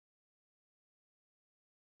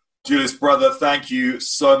Julius, brother, thank you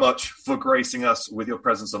so much for gracing us with your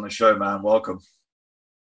presence on the show, man. Welcome.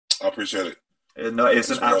 I appreciate it. No, it's Thanks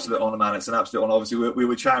an for having absolute me. honor, man. It's an absolute honor. Obviously, we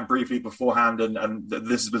were chatting briefly beforehand, and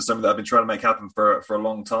this has been something that I've been trying to make happen for a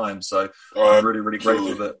long time. So I'm really, really grateful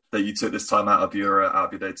Absolutely. that you took this time out of your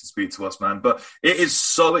day to speak to us, man. But it is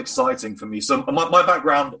so exciting for me. So my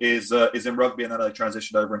background is in rugby, and then I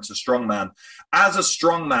transitioned over into strongman. As a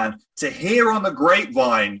strongman, to hear on the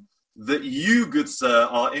grapevine that you, good sir,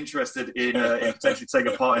 are interested in potentially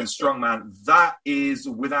taking part in strongman, that is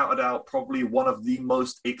without a doubt probably one of the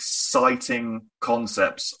most exciting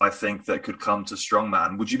concepts I think that could come to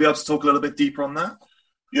strongman. Would you be able to talk a little bit deeper on that?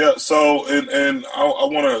 Yeah, so and I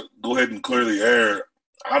want to go ahead and clear the air.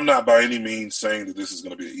 I'm not by any means saying that this is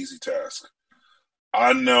going to be an easy task.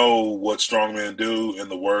 I know what strongmen do and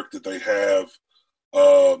the work that they have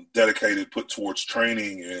dedicated, put towards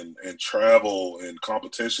training and travel and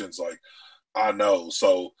competitions. Like I know,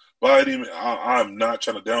 so by any, I'm not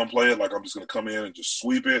trying to downplay it. Like I'm just going to come in and just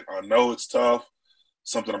sweep it. I know it's tough,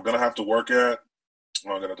 something I'm going to have to work at.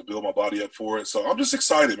 I'm going to have to build my body up for it. So I'm just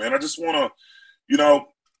excited, man. I just want to, you know,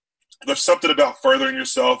 there's something about furthering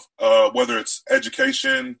yourself, whether it's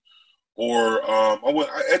education or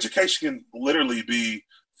education can literally be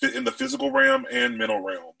in the physical realm and mental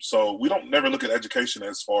realm. So we don't never look at education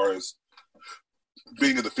as far as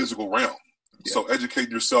being in the physical realm. Yeah. So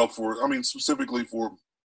educating yourself for, I mean, specifically for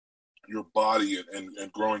your body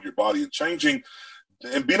and growing your body and changing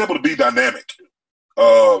and being able to be dynamic,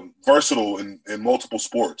 versatile in multiple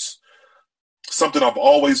sports. Something I've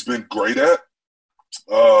always been great at.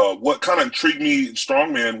 What kind of intrigued me in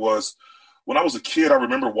strongman was when I was a kid. I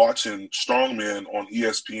remember watching strongman on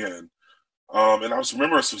ESPN, and I just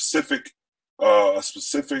remember a specific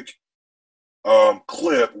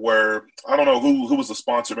clip where I don't know who was the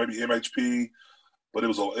sponsor, maybe MHP, but it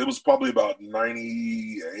was probably about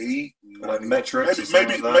 98, Metrics or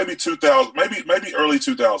something like that. maybe 2000, maybe early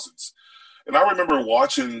 2000s. And I remember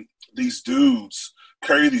watching these dudes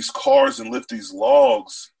carry these cars and lift these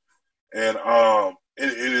logs, and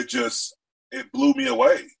it blew me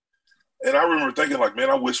away. And I remember thinking, like, man,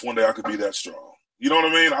 I wish one day I could be that strong. You know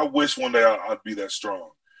what I mean? I wish one day I'd be that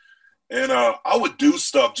strong. And I would do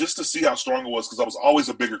stuff just to see how strong it was because I was always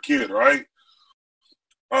a bigger kid, right?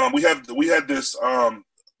 We had this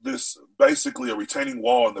basically a retaining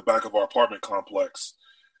wall in the back of our apartment complex,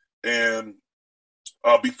 and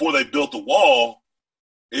before they built the wall,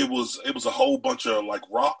 it was a whole bunch of like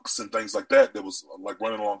rocks and things like that was like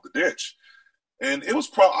running along the ditch. And it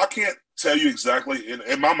was I can't tell you exactly.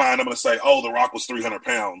 In my mind, I'm going to say, oh, the rock was 300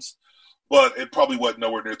 pounds. But it probably wasn't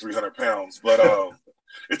nowhere near 300 pounds. But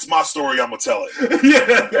it's my story. I'm going to tell it.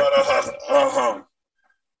 Yeah. But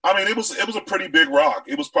I mean, it was a pretty big rock.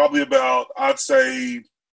 It was probably about, I'd say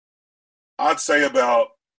about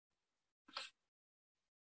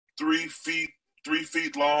 3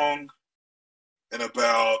 feet long and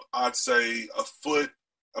about, I'd say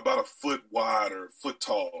about a foot wide or a foot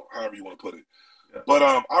tall, however you want to put it. Yeah. But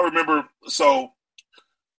I remember, so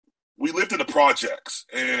we lived in the projects,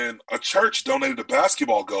 and a church donated a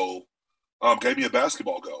basketball goal, gave me a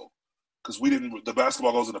basketball goal because the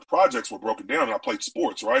basketball goals in the projects were broken down, and I played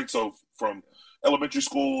sports, right? So from elementary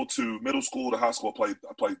school to middle school to high school, I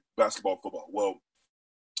played basketball, football. Well,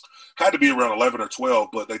 had to be around 11 or 12,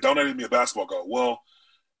 but they donated me a basketball goal. Well,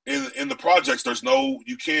 in the projects,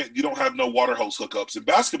 you don't have no water hose hookups. In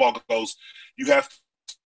basketball goals, you have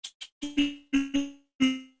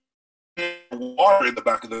water in the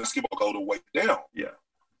back of the basketball goal to weigh it down. Yeah.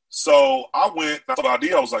 So I thought the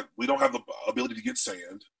idea, I was like, we don't have the ability to get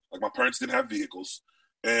sand. Like my parents didn't have vehicles,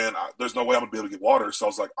 and there's no way I'm gonna be able to get water. So I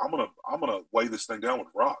was like, I'm gonna weigh this thing down with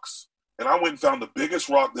rocks. And I went and found the biggest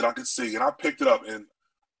rock that I could see, and I picked it up, and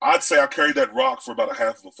I'd say I carried that rock for about a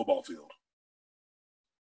half of a football field.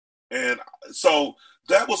 And so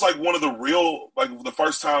that was like one of the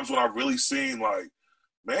first times when I really seen like,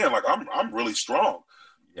 man, like I'm really strong.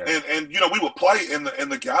 Yeah. And we would play, and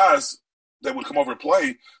the guys that would come over and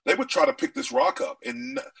play, they would try to pick this rock up,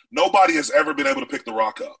 and nobody has ever been able to pick the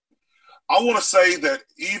rock up. I want to say that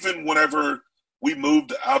even whenever we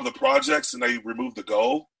moved out of the projects and they removed the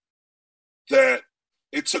goal, that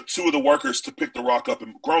it took two of the workers to pick the rock up,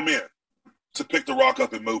 and grown men to pick the rock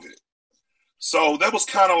up and move it. So that was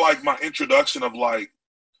kind of like my introduction of like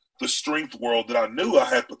the strength world, that I knew I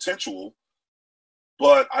had potential,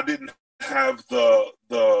 but I didn't have the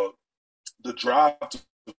drive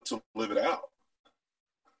to live it out.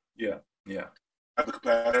 Yeah. Yeah. At the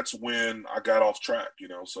capacity, that's when I got off track,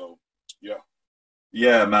 so yeah.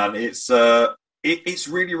 Yeah, man. It's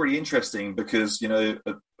really, really interesting because,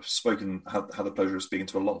 had the pleasure of speaking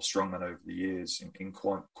to a lot of strongmen over the years in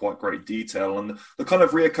quite great detail. And the kind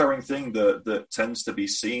of reoccurring thing that tends to be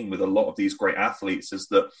seen with a lot of these great athletes is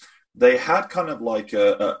that they had kind of like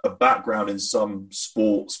a background in some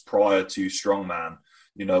sports prior to strongman,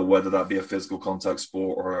 whether that be a physical contact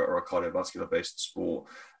sport or a cardiovascular based sport.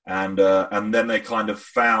 And then they kind of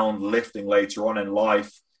found lifting later on in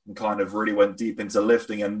life and kind of really went deep into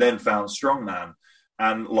lifting and then found strongman.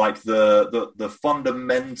 And like the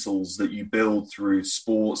fundamentals that you build through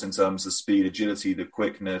sports in terms of speed, agility, the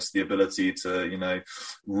quickness, the ability to,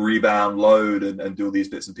 rebound, load and do all these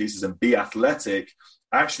bits and pieces and be athletic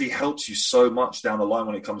actually helps you so much down the line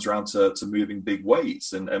when it comes around to moving big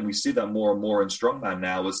weights. And we see that more and more in strongman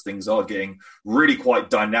now as things are getting really quite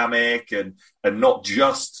dynamic and not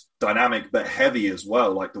just dynamic, but heavy as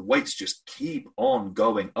well. Like the weights just keep on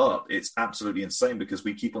going up. It's absolutely insane because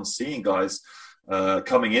we keep on seeing guys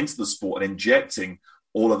coming into the sport and injecting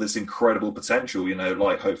all of this incredible potential,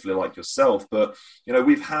 like hopefully like yourself. But,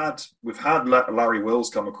 we've had Larry Wills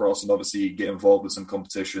come across and obviously get involved with some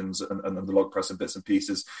competitions and the log press and bits and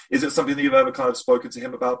pieces. Is it something that you've ever kind of spoken to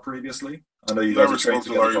him about previously? I know you never spoke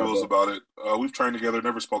to Larry Wills about it. We've trained together,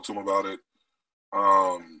 never spoke to him about it.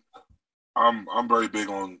 I'm very big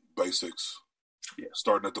on basics,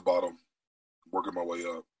 starting at the bottom, working my way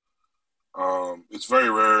up. It's very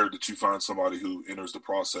rare that you find somebody who enters the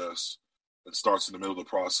process and starts in the middle of the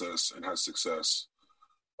process and has success.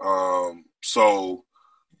 So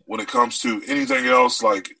when it comes to anything else,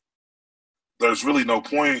 like there's really no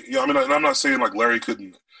point. Yeah, I mean, and I'm not saying like Larry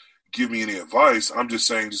couldn't give me any advice. I'm just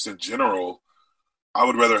saying, just in general, I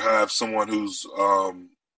would rather have someone who's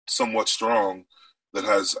somewhat strong that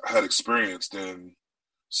has had experience than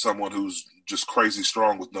someone who's just crazy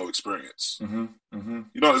strong with no experience. Mm-hmm,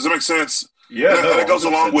 mm-hmm. Does it make sense? Yeah. And it goes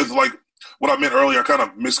along with like what I meant earlier. I kind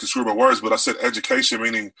of misconstrued my words, but I said education,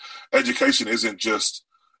 meaning education isn't just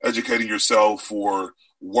educating yourself for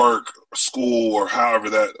work, school, or however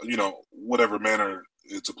that, whatever manner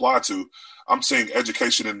it's applied to. I'm saying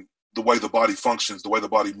education in the way the body functions, the way the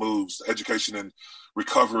body moves, education in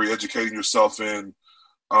recovery, educating yourself in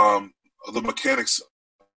the mechanics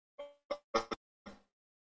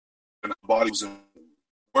and the bodies and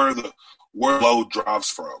where load drives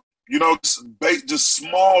from. Just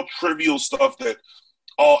small trivial stuff that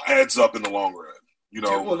all adds up in the long run.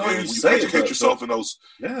 You educate yourself in those.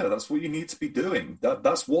 Yeah, that's what you need to be doing.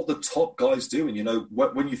 That's what the top guys do. And,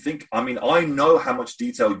 when you think, I mean, I know how much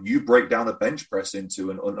detail you break down a bench press into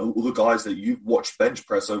and all the guys that you've watched bench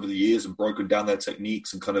press over the years and broken down their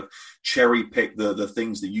techniques and kind of cherry pick the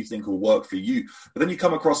things that you think will work for you. But then you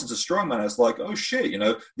come across into strongman, it's like, oh shit,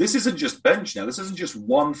 this isn't just bench now. This isn't just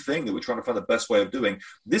one thing that we're trying to find the best way of doing.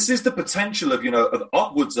 This is the potential of, of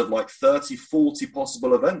upwards of like 30, 40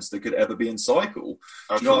 possible events that could ever be in cycle.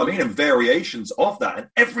 Do you know what I mean? And variations of that. And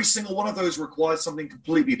every single one of those requires something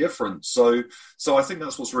completely different. So I think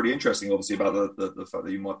that's what's really interesting, obviously, about the fact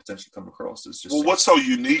that you might potentially come across. Is just what's so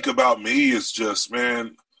unique about me is just,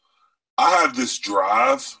 man, I have this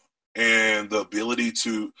drive and the ability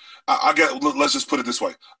to, let's just put it this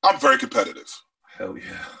way. I'm very competitive. Hell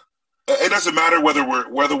yeah. It doesn't matter whether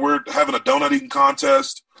we're having a donut eating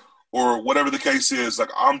contest or whatever the case is.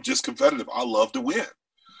 Like, I'm just competitive. I love to win.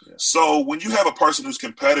 Yeah. So when you have a person who's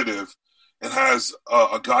competitive and has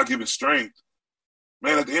a God-given strength,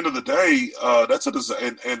 man, at the end of the day, that's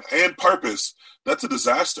and purpose. That's a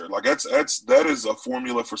disaster. Like that is a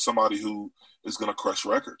formula for somebody who is going to crush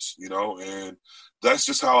records, and that's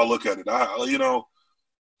just how I look at it.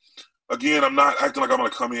 Again, I'm not acting like I'm going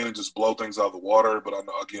to come in and just blow things out of the water, but I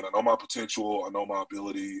know my potential, I know my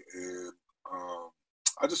ability, and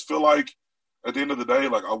I just feel like at the end of the day,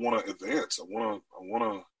 like I want to advance. I want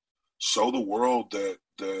to show the world that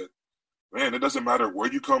man, it doesn't matter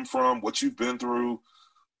where you come from, what you've been through,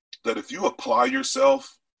 that if you apply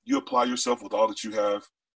yourself with all that you have,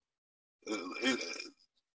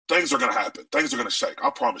 things are going to happen. Things are going to shake. I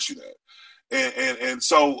promise you that. And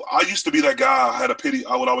so I used to be that guy.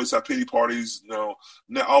 I would always have pity parties,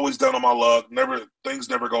 always down on my luck. Things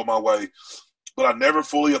never go my way, but I never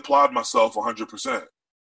fully applied myself 100%.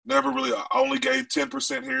 Never really. I only gave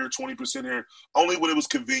 10% here, 20% here, only when it was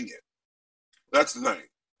convenient. That's the thing.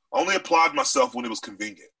 I only applied myself when it was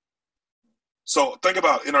convenient. So think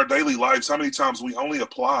about in our daily lives, how many times we only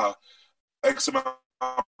apply X amount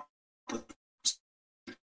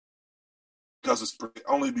because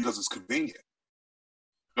it's convenient.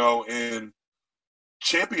 And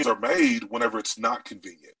champions are made whenever it's not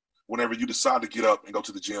convenient. Whenever you decide to get up and go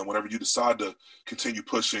to the gym, whenever you decide to continue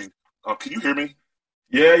pushing. Can you hear me?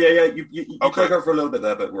 Yeah. You Okay. broke up for a little bit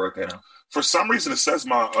there, but we're okay now. For some reason, it says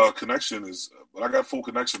my connection is, but I got full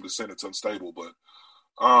connection, but saying it's unstable. But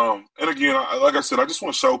and again, like I said, I just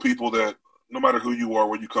want to show people that no matter who you are,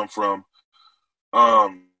 where you come from,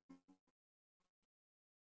 um,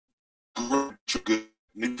 you're good.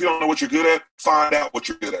 And if you don't know what you're good at, find out what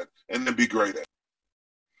you're good at, and then be great at it.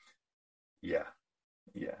 Yeah,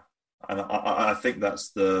 yeah. And I think that's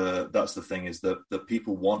the thing is that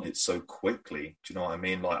people want it so quickly. Do you know what I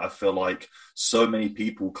mean? Like I feel like so many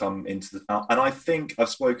people come into the and I think I've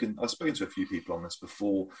spoken to a few people on this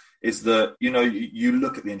before. Is that you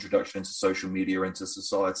look at the introduction into social media into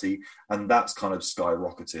society, and that's kind of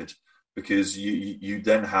skyrocketed because you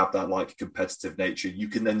then have that like competitive nature. You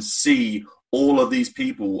can then see all of these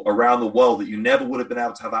people around the world that you never would have been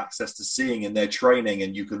able to have access to seeing in their training,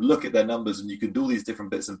 and you can look at their numbers and you can do these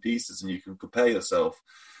different bits and pieces and you can compare yourself.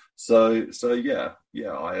 So yeah, I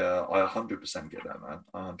 100% get that, man.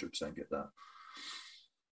 I 100% get that.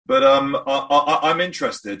 But I'm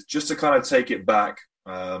interested just to kind of take it back.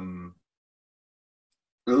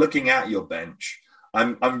 Looking at your bench,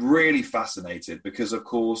 I'm really fascinated because, of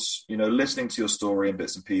course, listening to your story in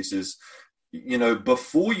bits and pieces,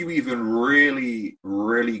 before you even really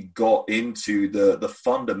got into the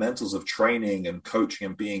fundamentals of training and coaching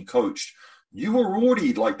and being coached, you were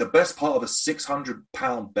already like the best part of a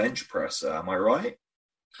 600-pound bench presser. Am I right?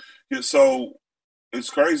 Yeah, so it's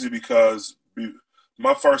crazy because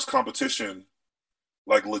my first competition,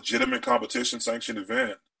 like legitimate competition sanctioned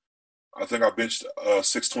event, I think I benched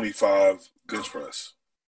 625 bench press.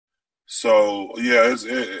 So yeah,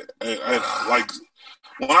 like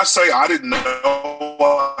when I say I didn't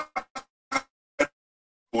know,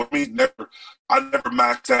 for me, I never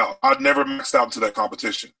maxed out. I never maxed out into that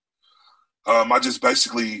competition. I just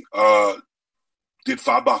basically did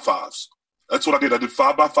 5x5s. That's what I did. I did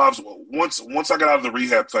 5x5s. Once I got out of the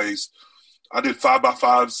rehab phase, I did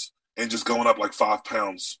 5x5s and just going up like 5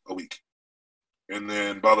 pounds a week. And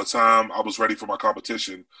then by the time I was ready for my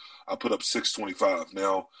competition, I put up 625.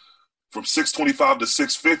 Now, from 625 to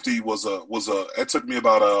 650 it took me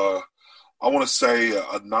about I want to say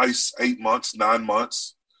a nice 8 months, 9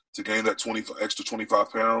 months to gain that extra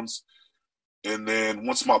 25 pounds. And then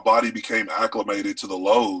once my body became acclimated to the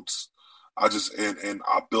loads, I just and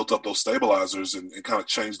I built up those stabilizers and kind of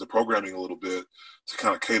changed the programming a little bit to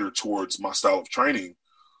kind of cater towards my style of training,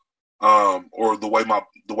 or the way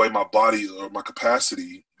my body or my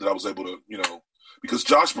capacity that I was able to, because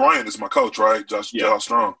Josh Bryant is my coach, right? Josh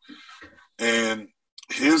Strong, and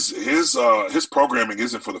his programming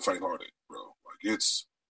isn't for the faint-hearted, bro. Like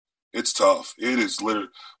it's tough. It is literally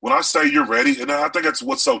when I say you're ready, and I think that's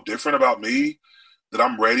what's so different about me, that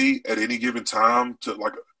I'm ready at any given time to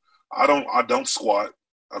like. I don't squat.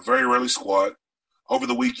 I very rarely squat. Over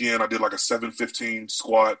the weekend, I did like a 715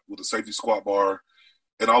 squat with a safety squat bar,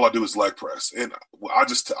 and all I do is leg press. And I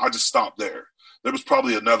just stopped there. There was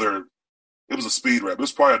probably it was a speed rep. It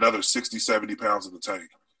was probably another 60, 70 pounds in the tank.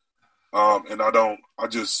 And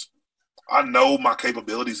I know my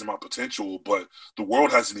capabilities and my potential, but the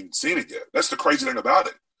world hasn't even seen it yet. That's the crazy thing about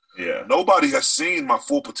it. Yeah. Nobody has seen my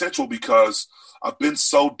full potential because I've been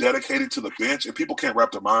so dedicated to the bench, and people can't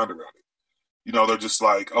wrap their mind around it. They're just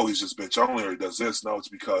like, oh, he's just bench only or he does this. No, it's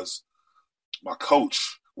because my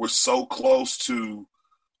coach, we're so close to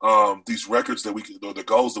these records or the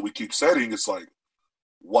goals that we keep setting. It's like,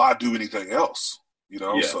 why do anything else?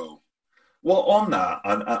 Yeah. So. Well, on that,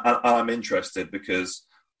 I'm interested because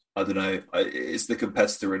I don't know. It's the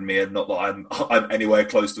competitor in me, and not that I'm anywhere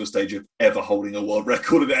close to a stage of ever holding a world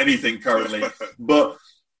record of anything currently. But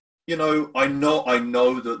I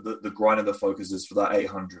know that the grind and the focus is for that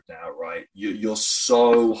 800 now, right? You're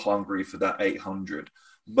so hungry for that 800.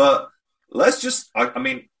 But let's just, I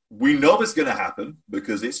mean, we know it's going to happen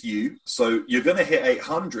because it's you. So you're going to hit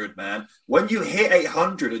 800, man. When you hit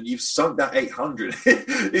 800 and you've sunk that 800,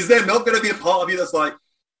 is there not going to be a part of you that's like,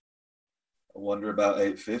 I wonder about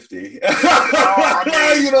 850? You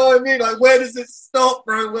know what I mean? Like, where does it stop,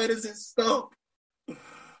 bro? Where does it stop?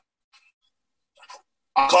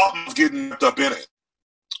 I caught myself getting wrapped up in it.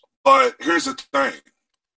 But here's the thing.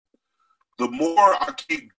 The more I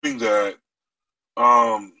keep doing that,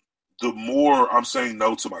 the more I'm saying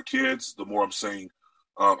no to my kids, the more I'm saying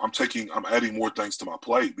I'm adding more things to my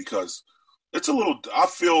plate because it's I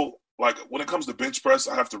feel like when it comes to bench press,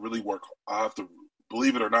 I have to really work. I have to,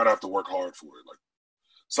 believe it or not, I have to work hard for it. Like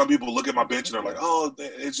some people look at my bench and they're like, oh,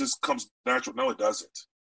 it just comes natural. No, it doesn't.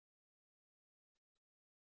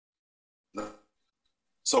 No.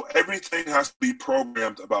 So everything has to be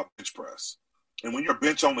programmed about bench press. And when you're a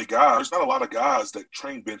bench only guy, there's not a lot of guys that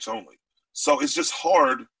train bench only. So it's just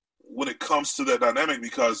hard when it comes to that dynamic,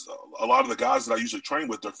 because a lot of the guys that I usually train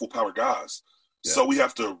with, they're full power guys. Yeah. So we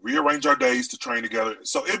have to rearrange our days to train together.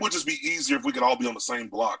 So it would just be easier if we could all be on the same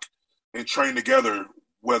block and train together,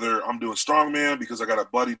 whether I'm doing strongman because I got a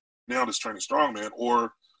buddy now that's training strongman,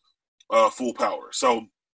 or full power. So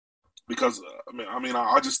because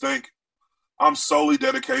I just think I'm solely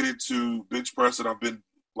dedicated to bench press, and I've been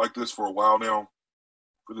like this for a while now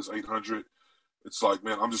for this 800. It's like,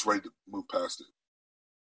 man, I'm just ready to move past it.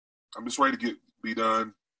 I'm just ready to be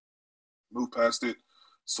done, move past it,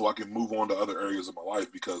 so I can move on to other areas of my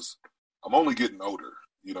life, because I'm only getting older,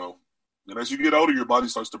 you know. And as you get older, your body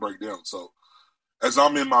starts to break down. So as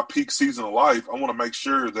I'm in my peak season of life, I want to make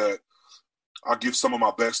sure that I give some of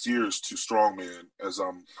my best years to strongman as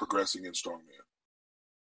I'm progressing in strongman.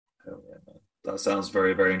 Hell yeah, man. That sounds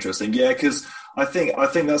very, very interesting. Yeah, because I think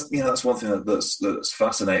that's that's one thing that's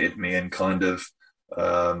fascinated me, and kind of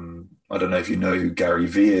I don't know if you know who Gary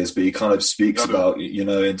Vee is, but he kind of speaks about,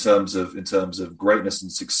 in terms of greatness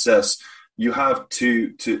and success, you have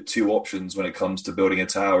two options when it comes to building a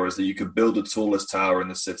tower. Is that you could build the tallest tower in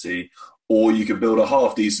the city, or you could build a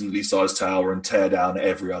half decently sized tower and tear down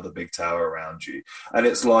every other big tower around you. And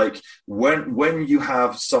it's like when you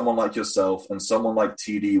have someone like yourself and someone like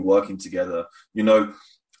TD working together,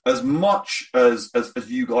 as much as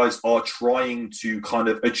you guys are trying to kind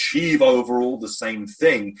of achieve overall the same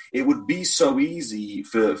thing, it would be so easy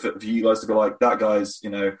for you guys to be like, that guy's,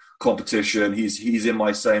 competition. He's in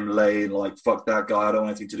my same lane. Like, fuck that guy. I don't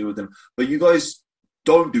want anything to do with him. But you guys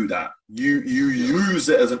don't do that. You use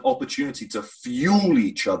it as an opportunity to fuel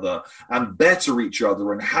each other and better each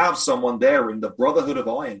other, and have someone there in the Brotherhood of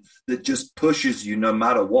Iron that just pushes you no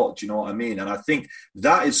matter what. Do you know what I mean? And I think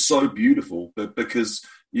that is so beautiful, but because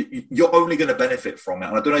you're only going to benefit from it.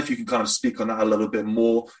 And I don't know if you can kind of speak on that a little bit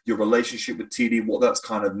more, your relationship with TD, what that's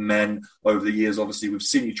kind of meant over the years. Obviously, we've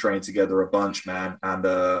seen you train together a bunch, man. And,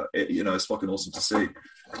 it's fucking awesome to see.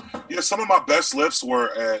 Yeah, some of my best lifts were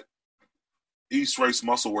at East Race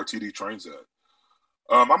Muscle, where TD trains at.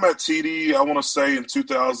 I met TD, I want to say, in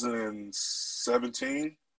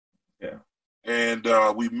 2017. Yeah. And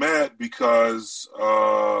we met because,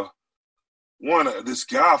 I found out this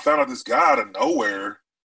guy out of nowhere,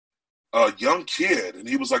 a young kid, and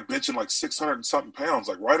he was like benching like 600 and something pounds,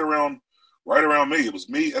 like right around me. It was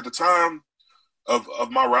me at the time of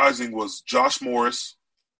my rising was Josh Morris.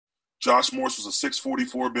 Josh Morris was a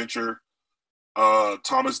 644 bencher.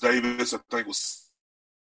 Thomas Davis, I think, was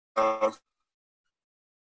and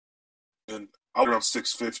I was around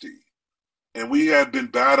 650. And we had been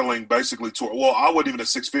battling basically I wasn't even at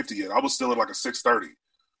 650 yet. I was still at like a 630.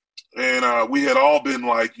 And we had all been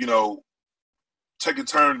like, taking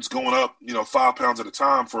turns going up, 5 pounds at a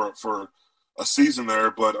time for a season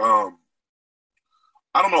there. But I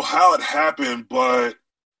don't know how it happened, but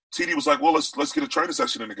TD was like, well, let's get a training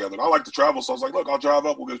session in together. And I like to travel, so I was like, look, I'll drive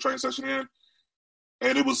up, we'll get a training session in.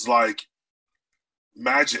 And it was like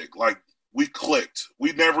magic. Like, we clicked.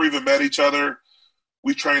 We never even met each other.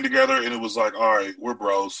 We trained together, and it was like, all right, we're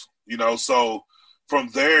bros. So from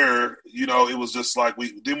there, it was just like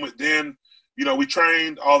we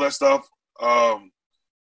trained, all that stuff.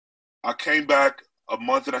 I came back a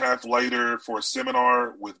month and a half later for a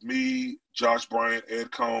seminar with me, Josh Bryant,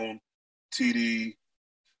 Ed Cohn, TD,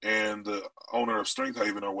 and the owner of Strength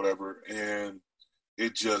Haven or whatever. And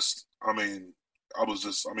it just,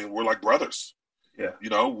 we're like brothers. Yeah.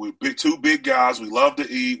 We're two big guys. We love to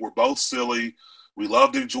eat. We're both silly. We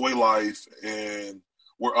love to enjoy life, and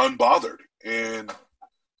we're unbothered. And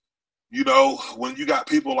when you got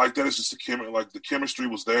people like that, it's just the chemistry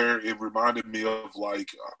was there. It reminded me of I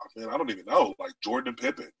don't even know, like Jordan and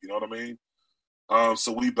Pippen. You know what I mean?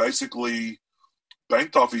 So we basically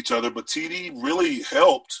banked off each other. But TD really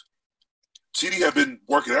helped. TD had been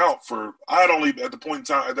working out at that point in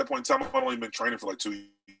time, I'd only been training for like 2 years.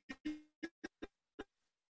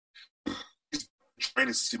 He's been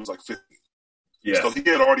training since he was like 50. Yeah. So he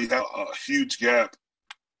had already had a huge gap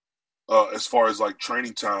as far as like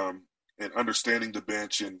training time and understanding the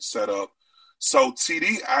bench and setup. So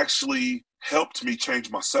TD actually helped me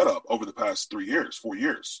change my setup over the past 4 years. So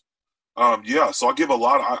I give a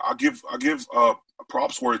lot. I give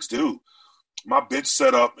props where it's due. My bench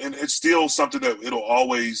setup, and it's still something that it'll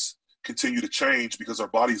always continue to change because our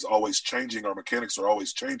body's always changing. Our mechanics are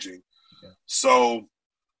always changing. Yeah. So,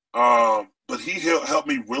 but he helped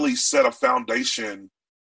me really set a foundation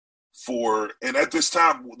and at this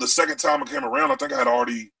time, the second time I came around, I think I had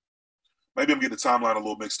already, maybe I'm getting the timeline a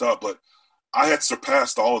little mixed up, but I had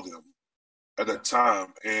surpassed all of them at that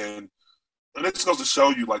time. And it just goes to show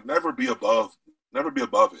you, like, never be above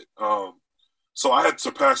it. So I had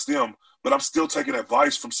surpassed them, but I'm still taking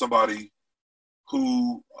advice from somebody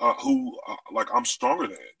who like I'm stronger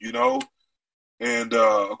than, you know? And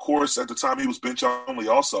of course, at the time he was bench only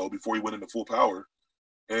also before he went into full power.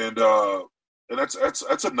 And that's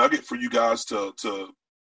a nugget for you guys to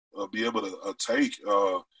be able to take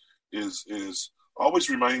is always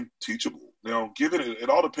remain teachable. Now, given it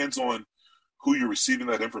all depends on who you're receiving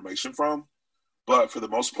that information from, but for the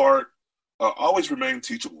most part, always remain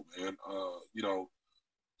teachable, man. You know,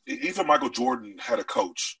 even Michael Jordan had a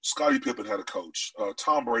coach. Scottie Pippen had a coach.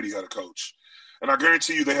 Tom Brady had a coach. And I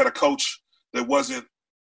guarantee you they had a coach that wasn't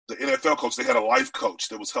the NFL coach. They had a life coach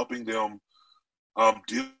that was helping them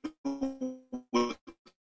deal with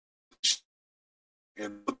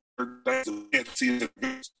and things that we can't see.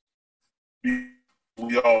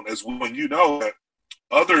 We all, as well, and you know that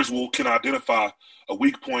others can identify a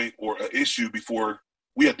weak point or an issue before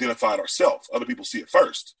we identify it ourselves. Other people see it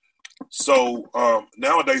first. So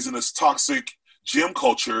nowadays in this toxic gym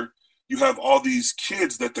culture, you have all these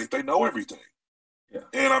kids that think they know everything. Yeah.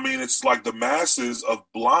 And I mean, it's like the masses of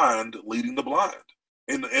blind leading the blind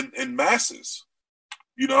in masses,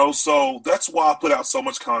 you know? So that's why I put out so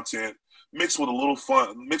much content mixed with a little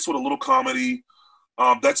fun, mixed with a little comedy.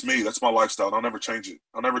 That's me. That's my lifestyle. I'll never change it.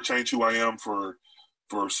 I'll never change who I am for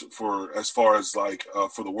as far as like,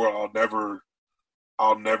 for the world.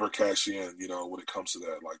 I'll never cash in, you know, when it comes to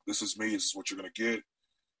that. Like, this is me. This is what you're going to get.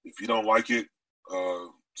 If you don't like it,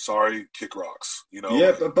 sorry, kick rocks, you know?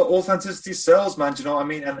 Yeah, but authenticity sells, man. Do you know what I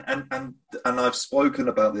mean? And I've spoken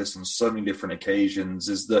about this on so many different occasions,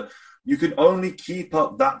 is that you can only keep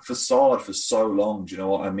up that facade for so long. Do you know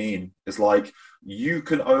what I mean? It's like you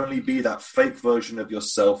can only be that fake version of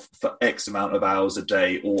yourself for X amount of hours a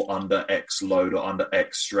day or under X load or under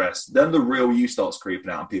X stress. Then the real you starts creeping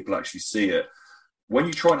out and people actually see it. When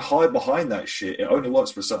you try and hide behind that shit, it only works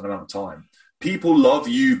for a certain amount of time. People love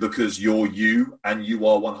you because you're you and you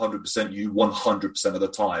are 100% you 100% of the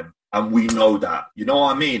time. And we know that. You know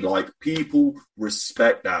what I mean? Like, people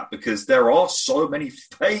respect that because there are so many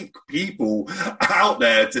fake people out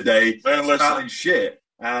there today spouting shit.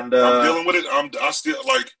 And I'm dealing with it.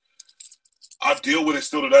 I deal with it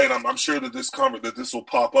still today, and I'm sure that this will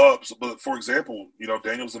pop up. So, but for example, you know,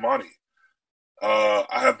 Daniel Zamani, I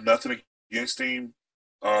have nothing against him.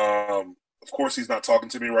 Of course, he's not talking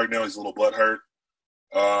to me right now. He's a little butthurt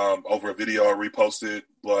over a video I reposted.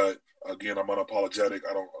 But again, I'm unapologetic.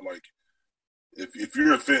 I don't like if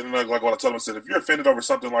you're offended. Like what I told him, I said, if you're offended over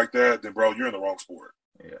something like that, then bro, you're in the wrong sport.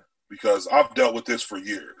 Yeah. Because I've dealt with this for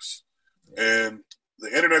years, and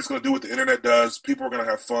the internet's going to do what the internet does. People are going to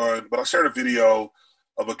have fun. But I shared a video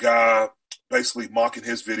of a guy basically mocking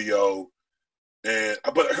his video.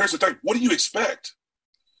 But here's the thing: what do you expect?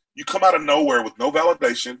 You come out of nowhere with no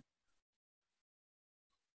validation,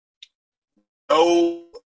 no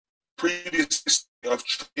previous history of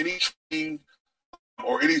any training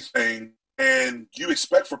or anything, and you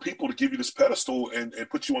expect for people to give you this pedestal and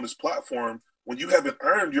put you on this platform when you haven't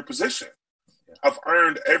earned your position. Yeah. I've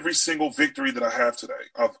earned every single victory that I have today.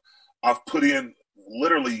 I've put in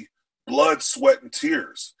literally blood, sweat, and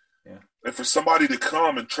tears. Yeah. And for somebody to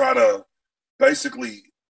come and try to basically,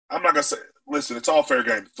 I'm not gonna say, listen, it's all fair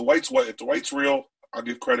game. If the weight's real, I'll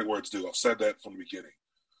give credit where it's due. I've said that from the beginning.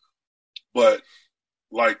 But,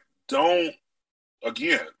 like, don't,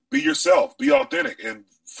 again, be yourself. Be authentic. And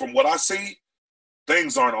from what I see,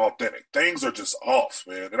 things aren't authentic. Things are just off,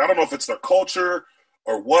 man. And I don't know if it's their culture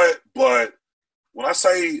or what, but when I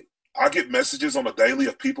say I get messages on a daily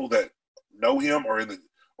of people that know him or that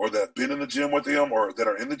have been in the gym with him or that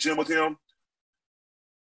are in the gym with him,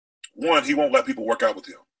 one, he won't let people work out with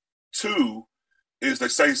him. Two, is they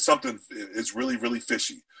say something is really, really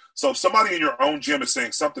fishy. So if somebody in your own gym is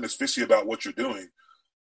saying something is fishy about what you're doing,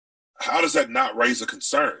 how does that not raise a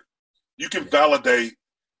concern? You can validate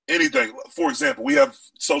anything. For example, we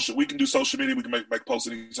can do social media. We can make posts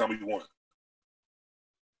anytime we want.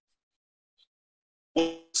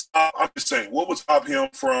 I'm just saying, what would stop him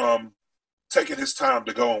from taking his time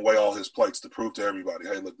to go and weigh all his plates to prove to everybody,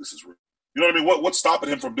 hey, look, this is real? You know what I mean? What's stopping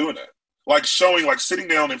him from doing that? Like sitting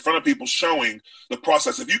down in front of people, showing the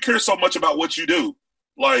process. If you care so much about what you do,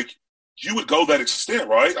 like, you would go that extent,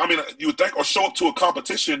 right? I mean, you would think, or show up to a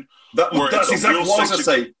competition. That's exactly what I was going to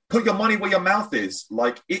say. Put your money where your mouth is.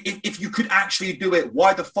 Like, if you could actually do it,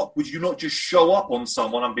 why the fuck would you not just show up on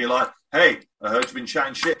someone and be like, hey, I heard you've been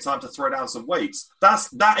chatting shit, time to throw down some weights. That's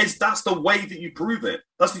the way that you prove it.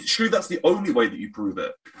 That's the only way that you prove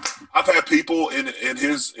it. I've had people in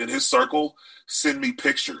his circle send me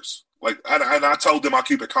pictures. Like, and I told them I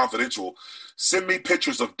keep it confidential. Send me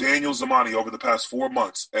pictures of Daniel Zamani over the past 4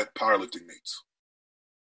 months at powerlifting meets.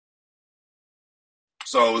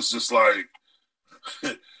 So it's just like,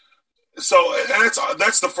 so and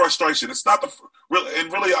that's the frustration. It's not the really,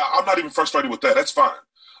 and really, I'm not even frustrated with that. That's fine.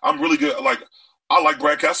 I'm really good. Like, I like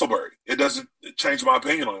Brad Castleberry. It doesn't change my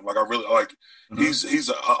opinion on him. Like, I really like. He's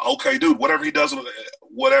a okay dude. Whatever he does,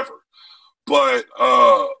 whatever. But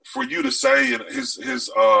for you to say in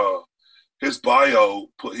his bio,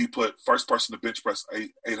 he put first person to bench press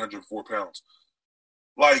 804 pounds.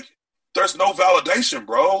 Like, there's no validation,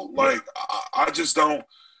 bro. Like, I just don't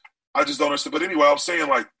understand. But anyway, I'm saying,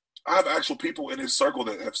 like, I have actual people in his circle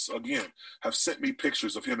that have sent me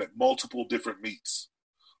pictures of him at multiple different meets.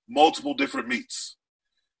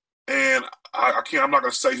 And I'm not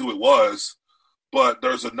going to say who it was, but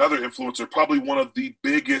there's another influencer, probably one of the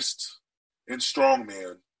biggest in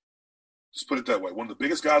strongman. Just put it that way. One of the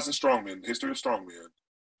biggest guys in strongman, history of strongman.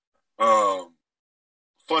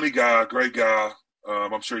 Funny guy, great guy.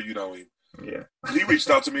 I'm sure you know him. Yeah. He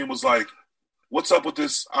reached out to me and was like, what's up with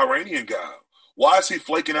this Iranian guy? Why is he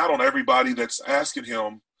flaking out on everybody that's asking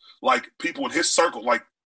him? Like, people in his circle, like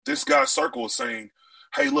this guy's circle is saying,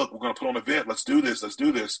 hey, look, we're going to put on an event. Let's do this.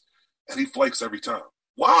 And he flakes every time.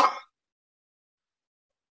 Why?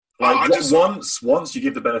 Like, once you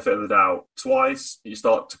give the benefit of the doubt, twice you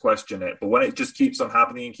start to question it. But when it just keeps on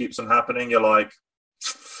happening, you're like,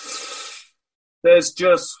 there's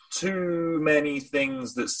just too many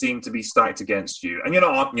things that seem to be stacked against you. And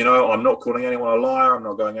I'm not calling anyone a liar. I'm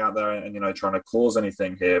not going out there and trying to cause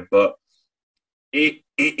anything here. But it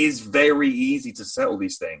is very easy to settle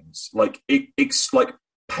these things. Like, it's like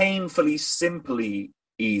painfully, simply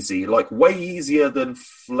easy, like way easier than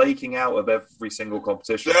flaking out of every single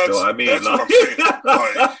competition. That's, you know what I mean? That's what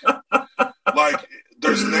I'm saying. Like,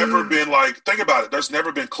 there's never been, like, think about it. There's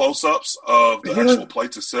never been close-ups of the actual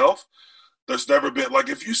plates itself. There's never been, like,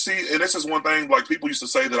 if you see, and this is one thing, like, people used to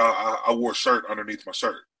say that I wore a shirt underneath my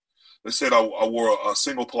shirt. They said I wore a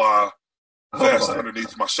single-ply vest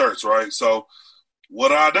underneath my shirts, right? So what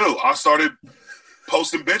did I do? I started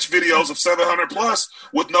posting bench videos of 700 plus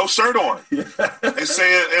with no shirt on, and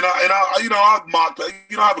saying, and I mock, I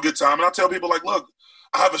have a good time, and I tell people, like, look,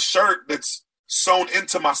 I have a shirt that's sewn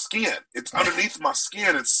into my skin. It's underneath my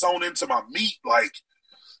skin. It's sewn into my meat. Like,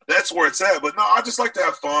 that's where it's at. But no, I just like to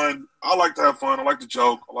have fun. I like to have fun. I like to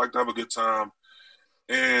joke. I like to have a good time.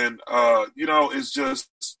 And it's just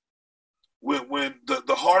when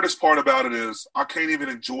the hardest part about it is I can't even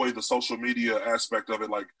enjoy the social media aspect of it,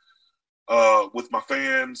 like, with my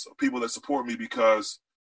fans, people that support me, because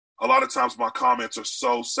a lot of times my comments are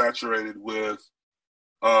so saturated with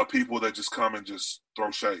people that just come and just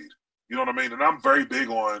throw shade. You know what I mean? And I'm very big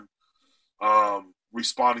on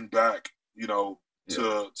responding back,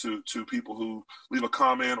 to people who leave a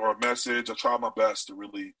comment or a message. I try my best to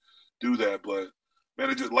really do that. But,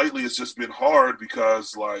 man, lately it's just been hard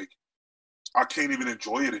because, like, I can't even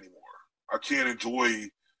enjoy it anymore. I can't enjoy,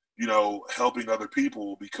 helping other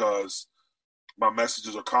people because my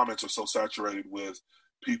messages or comments are so saturated with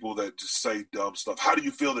people that just say dumb stuff. How do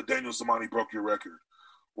you feel that Daniel Zamani broke your record?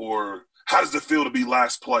 Or how does it feel to be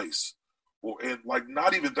last place? And like,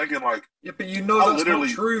 not even thinking, like, yeah, but that's not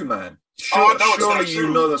true, man. Surely you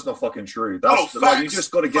know that's not fucking true. That's like, you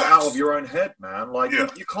just got to get out of your own head, man. Like,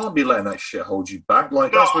 you can't be letting that shit hold you back.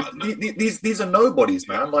 Like, these are nobodies,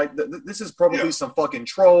 man. Like, this is probably some fucking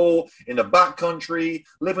troll in the backcountry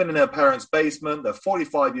living in their parents' basement. They're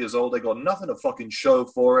 45 years old. They got nothing to fucking show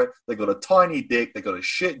for it. They got a tiny dick. They got a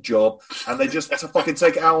shit job, and they just fucking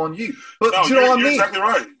take it out on you. But do you know what I mean? You're exactly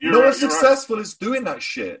right. No one successful is doing that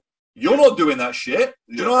shit. You're not doing that shit.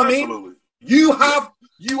 Do you know what I mean? Absolutely.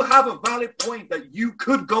 You have a valid point that you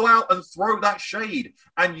could go out and throw that shade,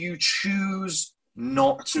 and you choose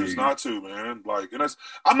not to. Choose not to, man. Like, and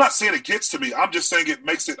I'm not saying it gets to me. I'm just saying it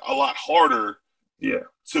makes it a lot harder. Yeah.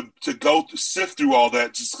 To go to sift through all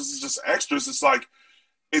that, just because it's just extras. It's like,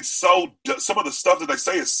 it's so, some of the stuff that they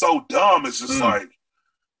say is so dumb. It's just like,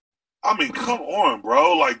 I mean, come on,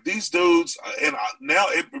 bro. Like, these dudes, and now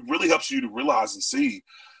it really helps you to realize and see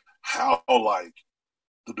how, like,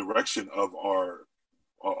 the direction of our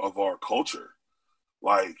culture.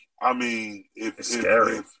 Like, I mean, if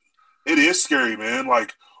it is scary, man.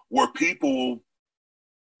 Like, where people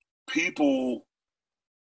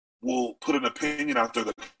will put an opinion out there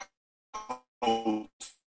that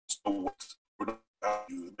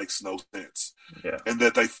it makes no sense, and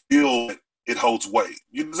that they feel it holds weight.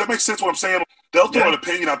 Does that make sense? What I'm saying? They'll throw an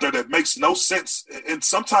opinion out there that makes no sense, and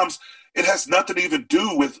sometimes it has nothing to even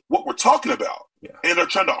do with what we're talking about. Yeah. And they're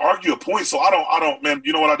trying to argue a point. So I don't, man,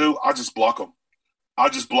 you know what I do? I just block them.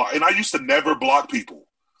 And I used to never block people.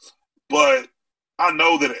 But I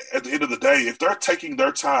know that at the end of the day, if they're taking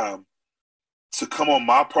their time to come on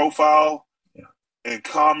my profile and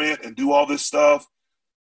comment and do all this stuff,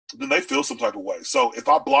 then they feel some type of way. So if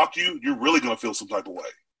I block you, you're really going to feel some type of way,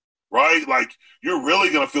 right? Like, you're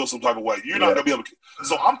really going to feel some type of way. You're not going to be able to.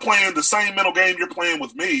 So I'm playing the same mental game you're playing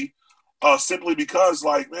with me, simply because,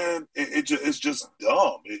 like, man, it's just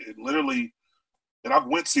dumb. It literally, and I've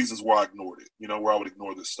went seasons where I ignored it, where I would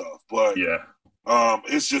ignore this stuff. But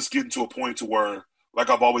it's just getting to a point to where, like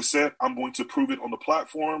I've always said, I'm going to prove it on the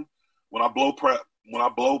platform. When I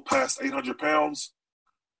blow past 800 pounds,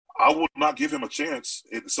 I will not give him a chance.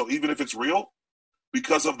 So even if it's real,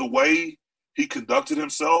 because of the way he conducted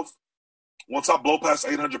himself, once I blow past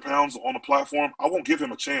 800 pounds on the platform, I won't give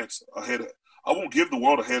him a chance ahead. I won't give the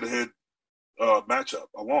world a head-to-head matchup.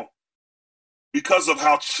 I won't, because of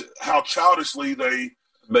how childishly they.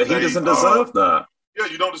 But he doesn't deserve that. Yeah,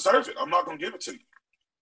 you don't deserve it. I'm not going to give it to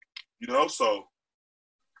you. So.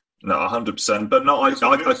 No, 100%. But no,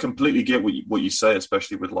 I completely get what you say,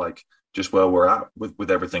 especially with, like, just where we're at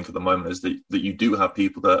with everything at the moment, is that you do have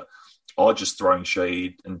people that are just throwing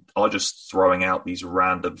shade and are just throwing out these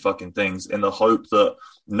random fucking things in the hope that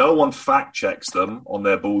no one fact checks them on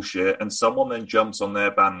their bullshit, and someone then jumps on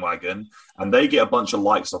their bandwagon and they get a bunch of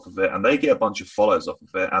likes off of it and they get a bunch of followers off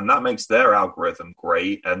of it, and that makes their algorithm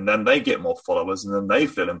great, and then they get more followers and then they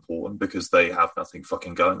feel important because they have nothing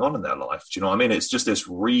fucking going on in their life. Do you know what I mean? It's just this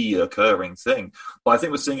reoccurring thing. But I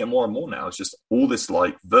think we're seeing it more and more now. It's just all this,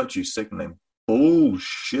 like, virtue signaling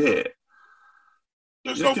bullshit.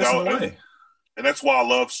 There's no doubt. And that's why I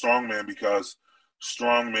love Strongman, because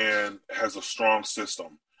Strongman has a strong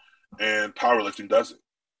system and powerlifting doesn't.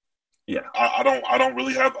 Yeah. I don't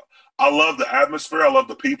really have. I love the atmosphere. I love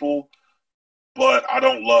the people, but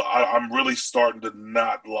I'm really starting to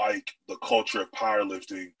not like the culture of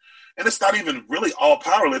powerlifting. And it's not even really all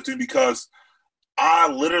powerlifting, because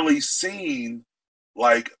I literally seen,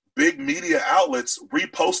 like, big media outlets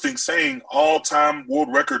reposting saying all-time world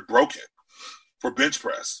record broken for bench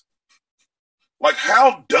press. Like,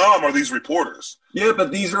 how dumb are these reporters? Yeah,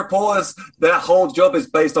 but these reporters, their whole job is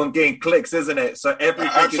based on getting clicks, isn't it? So everything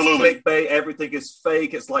is clickbait, everything is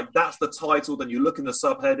fake. It's like, that's the title. Then you look in the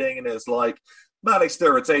subheading and it's like, Malik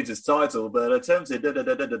still retains his title, but attempted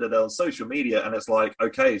on social media. And it's like,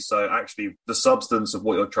 okay, so actually the substance of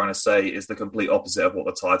what you're trying to say is the complete opposite of what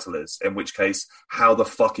the title is. In which case, how the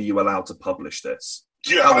fuck are you allowed to publish this?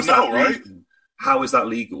 Yeah, I know, right? How is that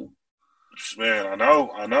legal? Man,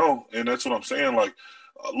 I know. And that's what I'm saying. Like,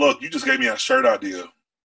 look, you just gave me a shirt idea.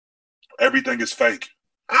 Everything is fake.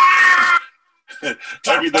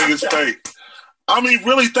 Everything is fake. I mean,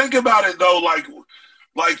 really think about it, though.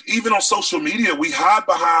 Like even on social media, we hide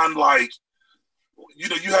behind, like,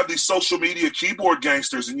 you have these social media keyboard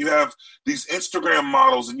gangsters, and you have these Instagram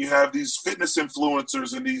models, and you have these fitness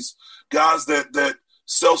influencers, and these guys that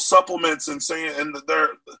sell supplements and saying, and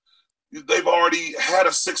they've already had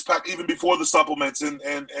a six-pack even before the supplements. And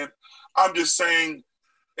I'm just saying,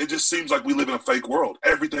 it just seems like we live in a fake world.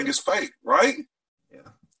 Everything is fake, right?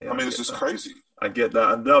 Yeah, I mean, it's just crazy. I get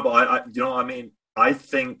that. No, but I you know what I mean?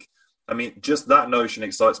 I mean, just that notion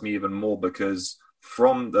excites me even more, because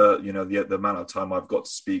from the amount of time I've got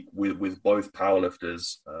to speak with both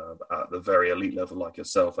powerlifters at the very elite level like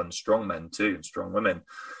yourself, and strong men too, and strong women,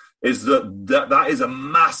 is that is a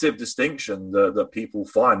massive distinction that people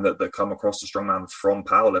find that come across the strongman from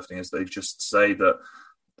powerlifting, is they just say that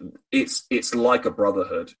it's like a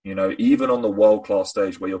brotherhood, even on the world-class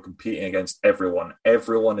stage where you're competing against everyone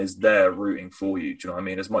is there rooting for you. Do you know what I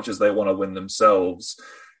mean? As much as they want to win themselves,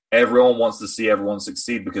 everyone wants to see everyone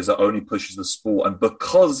succeed, because it only pushes the sport. And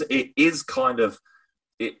because it is kind of,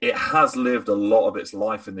 it has lived a lot of its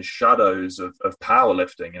life in the shadows of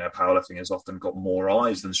powerlifting. Powerlifting has often got more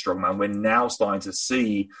eyes than strongman. We're now starting to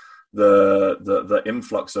see the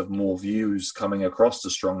influx of more views coming across to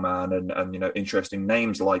strongman, and interesting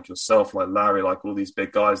names like yourself, like Larry, like all these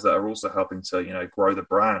big guys that are also helping to grow the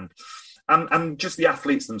brand. And just the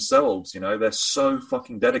athletes themselves, they're so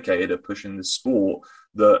fucking dedicated at pushing the sport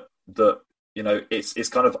that it's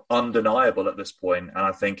kind of undeniable at this point. And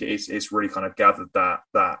I think it's really kind of gathered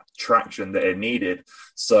that traction that it needed.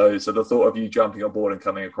 So the thought of you jumping on board and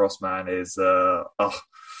coming across, man, is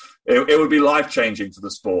it would be life changing for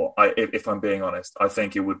the sport. If I'm being honest, I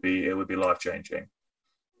think it would be life changing.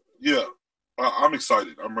 Yeah, I'm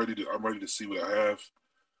excited. I'm ready to see what I have.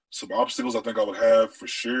 Some obstacles I think I would have for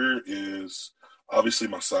sure is obviously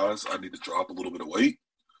my size. I need to drop a little bit of weight.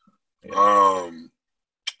 Yeah.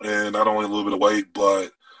 And not only a little bit of weight, but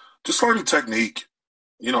just learning technique.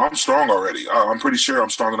 I'm strong already. I'm pretty sure I'm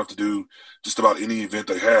strong enough to do just about any event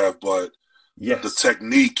they have, but yes, the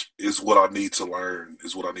technique is what I need to learn,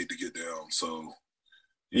 is what I need to get down. So,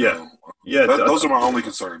 those are my only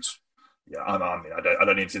concerns. Yeah, I mean, I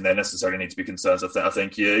don't even think there necessarily need to be concerns of that. I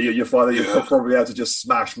think your father, you're Yeah. probably able to just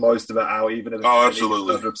smash most of it out, even if Oh, it's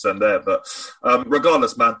absolutely. 100% there. But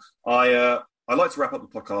regardless, man, I like to wrap up the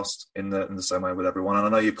podcast in the same way with everyone. And I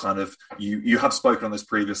know you kind of you have spoken on this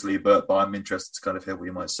previously, but I'm interested to kind of hear what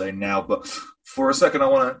you might say now. But for a second, I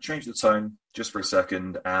want to change the tone just for a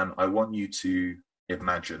second, and I want you to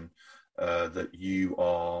imagine that you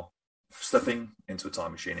are stepping into a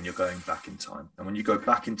time machine and you're going back in time. And when you go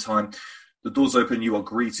back in time, the doors open, you are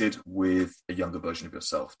greeted with a younger version of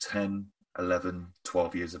yourself, 10, 11,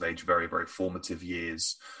 12 years of age, very, very formative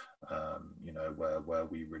years, where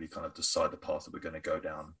we really kind of decide the path that we're going to go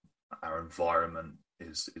down. Our environment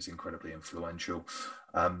is incredibly influential.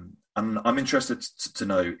 And I'm interested to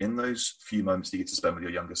know, in those few moments that you get to spend with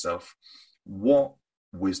your younger self, what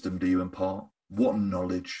wisdom do you impart? What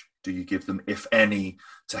knowledge do you give them, if any,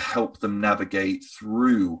 to help them navigate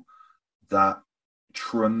through that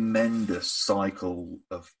tremendous cycle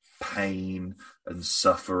of pain and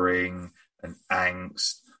suffering and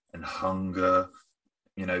angst and hunger,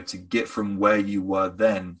 to get from where you were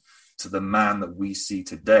then to the man that we see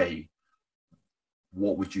today?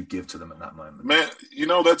 What would you give to them in that moment? Man,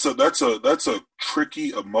 that's a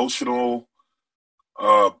tricky, emotional,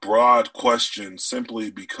 broad question,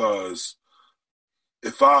 simply because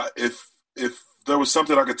if there was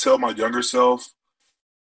something I could tell my younger self,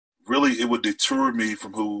 really it would deter me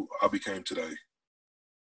from who I became today.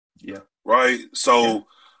 Yeah. Right? So Yeah.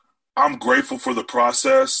 I'm grateful for the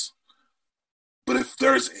process, but if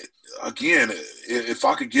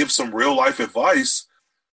I could give some real life advice,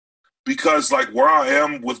 because like where I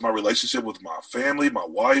am with my relationship with my family, my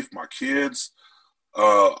wife, my kids,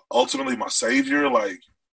 ultimately my savior, like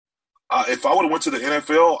if I would have went to the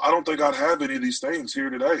NFL, I don't think I'd have any of these things here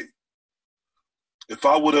today. If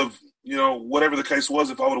I would have, whatever the case was,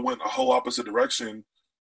 if I would have went a whole opposite direction,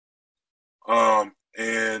 and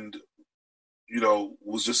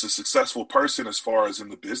was just a successful person as far as in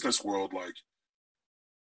the business world, like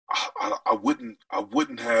I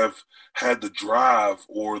wouldn't have had the drive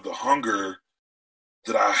or the hunger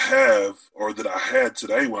that I have or that I had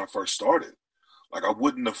today when I first started. Like I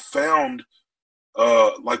wouldn't have found,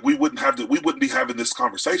 we wouldn't be having this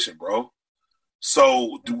conversation, bro.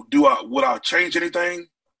 So would I change anything?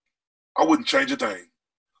 I wouldn't change a thing.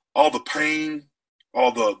 All the pain,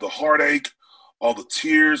 all the heartache, all the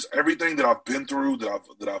tears, everything that I've been through,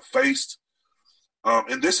 that I've faced,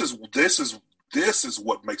 and this is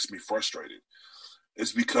what makes me frustrated.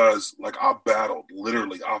 It's because like I've battled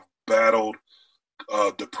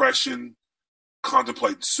depression,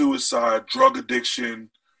 contemplating suicide, drug addiction.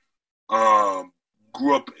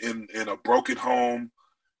 Grew up in a broken home,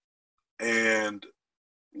 and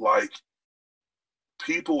like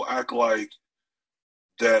people act like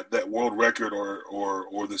that world record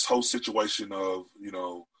or this whole situation of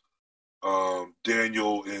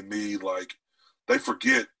Daniel and me, like they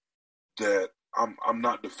forget that I'm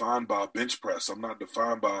not defined by bench press. I'm not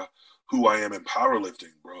defined by who I am in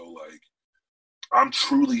powerlifting, bro. Like I'm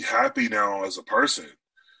truly happy now as a person,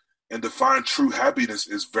 and to find true happiness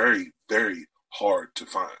is very, very hard to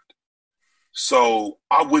find. So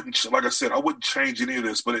I wouldn't, like I said, I wouldn't change any of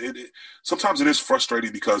this, but sometimes it is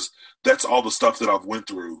frustrating because that's all the stuff that I've went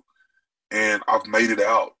through, and I've made it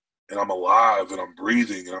out, and I'm alive, and I'm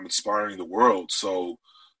breathing, and I'm inspiring the world. So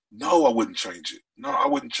no, I wouldn't change it. No, I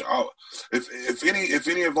wouldn't. If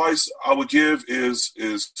any advice I would give is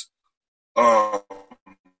um,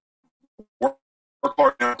 work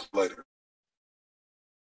hard now, play later.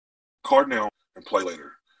 Hard now and play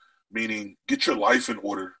later. Meaning, get your life in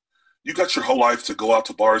order. You got your whole life to go out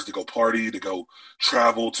to bars, to go party, to go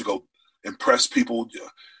travel, to go impress people.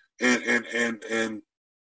 And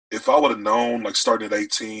if I would have known, like starting at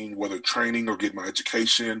 18, whether training or getting my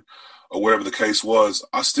education or whatever the case was,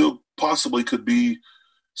 I still possibly could be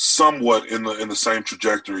somewhat in the same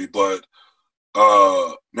trajectory. But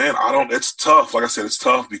man, it's tough. Like I said, it's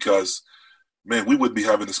tough because man, we wouldn't be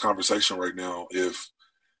having this conversation right now if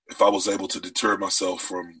I was able to deter myself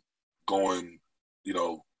from going,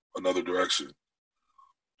 another direction.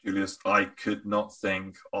 Julius, I could not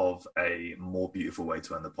think of a more beautiful way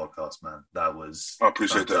to end the podcast, man. That was I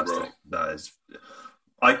appreciate fantastic. that, bro. That is,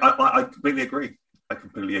 I completely agree. I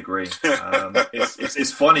completely agree.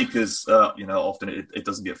 It's funny because often it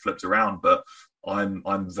doesn't get flipped around, but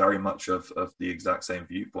I'm very much of the exact same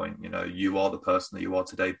viewpoint. You are the person that you are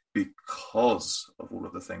today because of all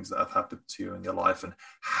of the things that have happened to you in your life and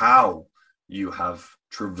how you have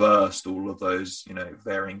traversed all of those,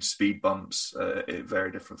 varying speed bumps,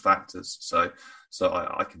 very different factors. So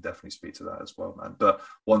I can definitely speak to that as well, man. But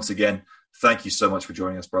once again, thank you so much for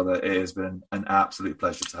joining us, brother. It has been an absolute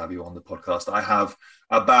pleasure to have you on the podcast. I have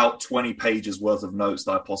about 20 pages worth of notes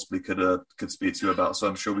that I possibly could speak to you about. So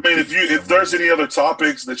I'm sure we. I mean, if there's any other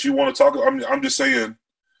topics that you want to talk about, I'm just saying.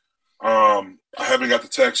 I haven't got the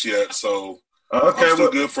text yet, so okay, I'm still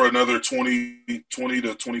good for another 20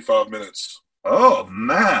 to 25 minutes. Oh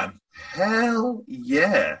man, hell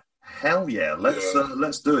yeah.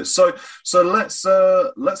 Let's do it. So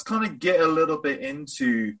let's kind of get a little bit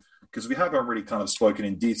into, because we haven't really kind of spoken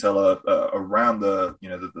in detail around the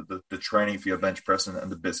training for your bench press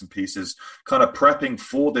and the bits and pieces, kind of prepping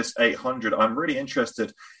for this 800. I'm really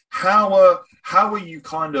interested. How are you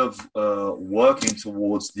kind of working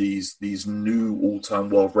towards these new all-time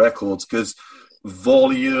world records? Because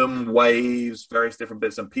volume, waves, various different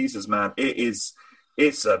bits and pieces, man, it's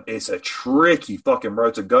a tricky fucking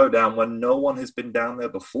road to go down when no one has been down there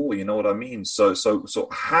before. You know what I mean? So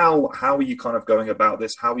how are you kind of going about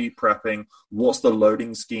this? How are you prepping? What's the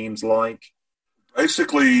loading schemes like?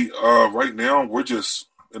 Basically, right now we're just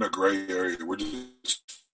in a gray area. We're just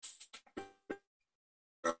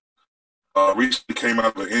recently came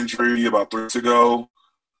out of an injury about 3 weeks ago.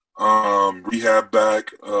 Rehab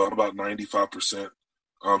back about 95%.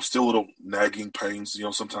 Still a little nagging pains,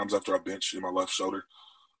 sometimes after I bench in my left shoulder.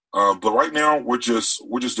 But right now we're just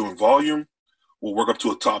doing volume. We'll work up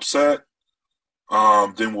to a top set.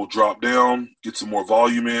 Then we'll drop down, get some more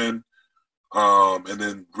volume in, and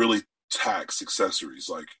then really tax accessories.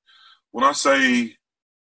 Like when I say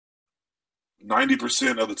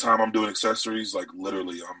 90% of the time I'm doing accessories, like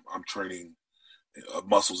literally I'm training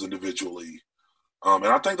muscles individually. And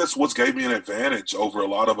I think that's what's gave me an advantage over a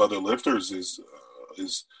lot of other lifters is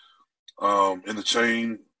in the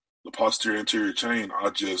chain, the posterior anterior chain,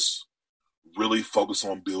 I just really focus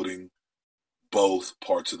on building both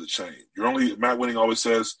parts of the chain. Matt Winning always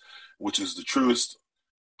says, which is the truest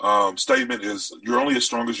statement, is you're only as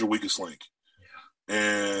strong as your weakest link. Yeah.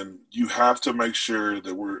 And you have to make sure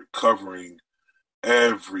that we're covering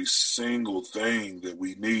every single thing that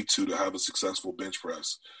we need to have a successful bench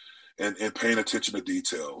press and paying attention to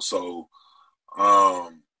detail. So,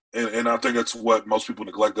 and I think that's what most people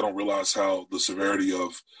neglect. They don't realize how the severity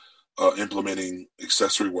of implementing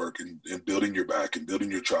accessory work and building your back and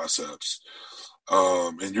building your triceps.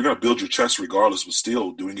 And you're going to build your chest regardless, but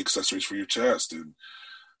still doing accessories for your chest. And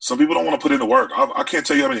some people don't want to put in the work. I can't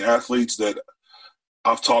tell you how many athletes that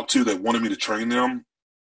I've talked to that wanted me to train them,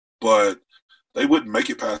 but they wouldn't make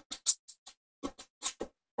it past the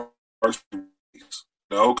first few weeks.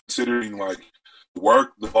 Considering like the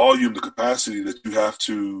work, the volume, the capacity that you have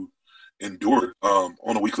to endure on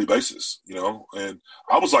a weekly basis, And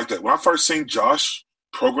I was like that. When I first seen Josh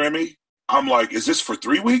program me, I'm like, is this for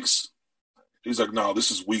 3 weeks? He's like, no,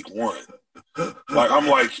 this is week 1. Like, I'm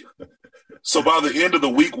like, so by the end of the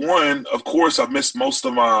week 1, of course, I missed most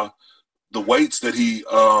of the weights that he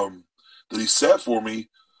set for me.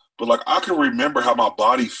 But like, I can remember how my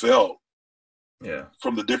body felt. Yeah.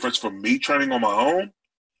 From the difference from me training on my own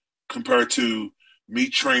compared to me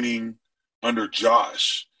training under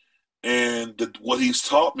Josh. And what he's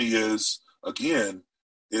taught me is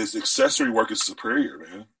accessory work is superior,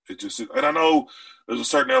 man. And I know there's a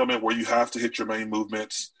certain element where you have to hit your main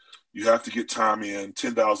movements. You have to get time in.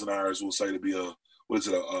 10,000 hours, we'll say, to be a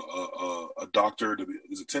doctor.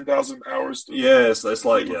 Is it 10,000 hours? It's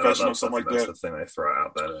like professional, something like that. That's the thing they throw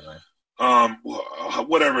out there, don't they?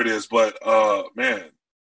 Whatever it is, but man,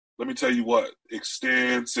 let me tell you what,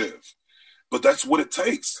 extensive. But that's what it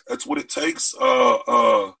takes. That's what it takes.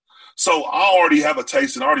 So I already have a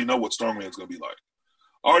taste, and I already know what strongman's going to be like.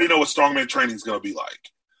 I already know what strongman training is going to be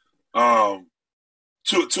like,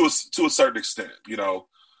 to a certain extent,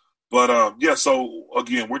 But so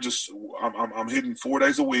again, I'm hitting 4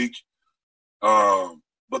 days a week.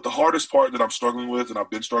 But the hardest part that I'm struggling with, and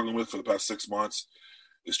I've been struggling with for the past 6 months,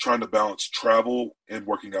 is trying to balance travel and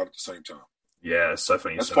working out at the same time. Yeah, it's so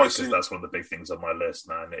funny you said that, because that's one of the big things on my list,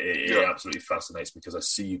 man. It absolutely fascinates me because I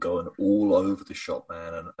see you going all over the shop,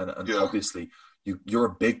 man. And obviously, you're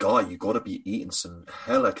a big guy. You got to be eating some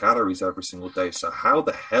hella calories every single day. So how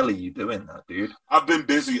the hell are you doing that, dude? I've been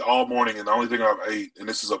busy all morning, and the only thing I've ate, and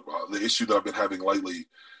this is the issue that I've been having lately,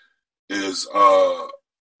 is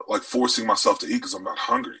like forcing myself to eat because I'm not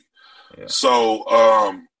hungry. Yeah. So,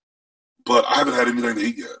 but I haven't had anything to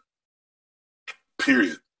eat yet.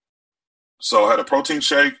 Period. So I had a protein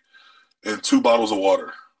shake and 2 bottles of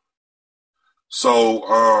water.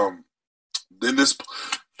 So in this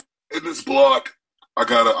block, I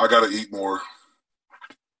gotta eat more.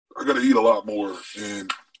 I got to eat a lot more,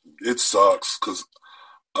 and it sucks because,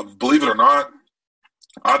 believe it or not,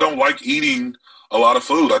 I don't like eating a lot of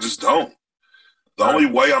food. I just don't. The only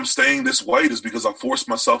way I'm staying this weight is because I forced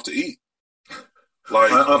myself to eat.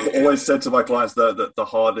 Like I've always said to my clients that the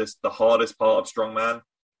hardest part of strongman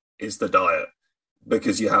is the diet,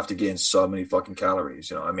 because you have to gain so many fucking calories.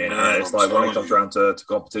 You know what I mean? Man, and it's like when it comes around to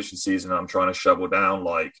competition season, I'm trying to shovel down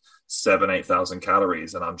like 7,000-8,000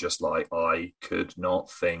 calories, and I'm just like, I could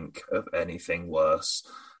not think of anything worse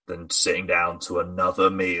than sitting down to another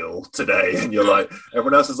meal today. And you're like,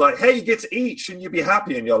 everyone else is like, hey, you get to eat, shouldn't you be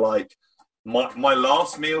happy? And you're like, my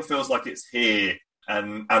last meal feels like it's here.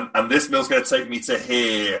 And this meal's going to take me to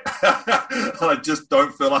here. I just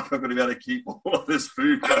don't feel like I'm going to be able to keep all of this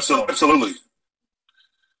food. Absolutely.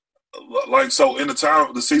 Like, so in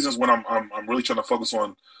the seasons when I'm really trying to focus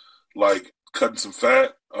on like cutting some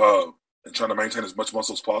fat and trying to maintain as much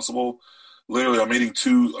muscle as possible. Literally, I'm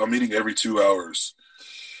eating every 2 hours,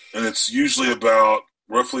 and it's usually about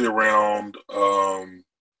roughly around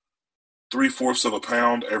 3/4 of a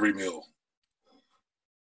pound every meal.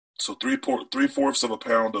 So 3/4 of a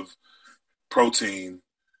pound of protein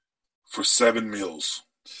for 7 meals.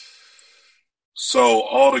 So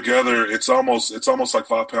altogether, it's almost like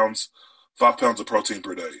 5 pounds of protein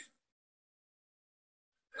per day.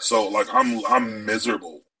 So like I'm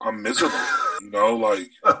miserable. You know, like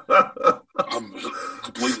I'm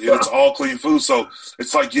completely. And it's all clean food, so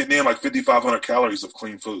it's like getting in like 5,500 calories of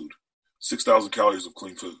clean food, 6,000 calories of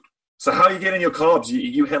clean food. So how are you getting your carbs?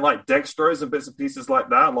 You hit like dextrose and bits and pieces like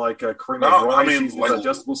that, like cream of rice, these like,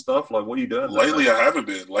 adjustable stuff. Like, what are you doing? Lately, I haven't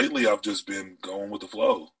been. Lately, I've just been going with the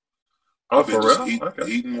flow. I've been just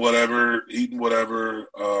eating whatever,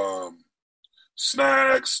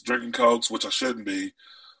 snacks, drinking Cokes, which I shouldn't be.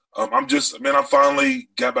 I finally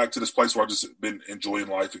got back to this place where I've just been enjoying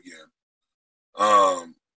life again.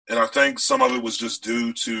 And I think some of it was just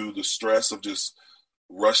due to the stress of just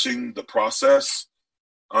rushing the process.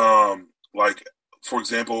 Like, for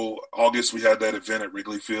example, August, we had that event at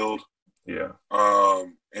Wrigley Field. Yeah.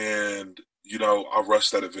 And, you know, I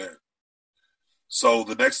rushed that event. So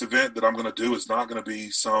the next event that I'm going to do is not going to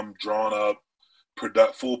be some drawn up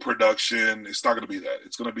full production. It's not going to be that.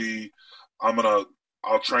 It's going to be,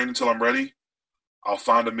 I'll train until I'm ready. I'll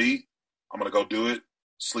find a meet. I'm going to go do it.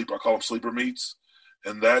 I call them sleeper meets.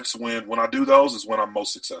 And that's when I do those is when I'm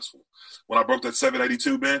most successful. When I broke that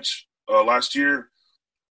 782 bench last year,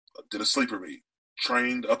 I did a sleeper meet.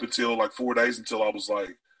 Trained up until like 4 days until I was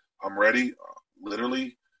like, I'm ready.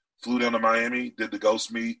 Literally flew down to Miami, did the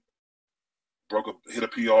ghost meet, hit a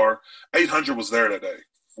PR. 800 was there that day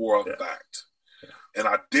for a fact. Yeah. And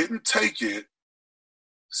I didn't take it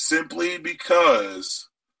simply because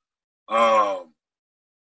I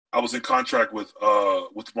was in contract with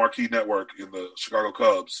Marquee Network in the Chicago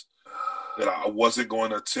Cubs that I wasn't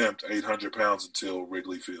going to attempt 800 pounds until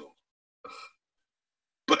Wrigley Field.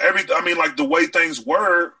 But the way things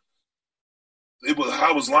were, it was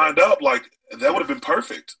how it was lined up. Like that would have been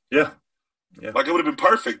perfect. Yeah. Like it would have been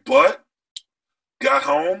perfect. But got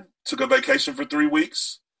home, took a vacation for 3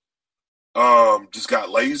 weeks. Just got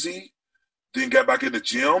lazy. Then got back in the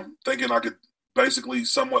gym, thinking I could basically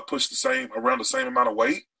somewhat push around the same amount of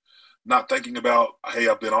weight. Not thinking about, hey,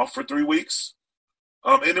 I've been off for 3 weeks.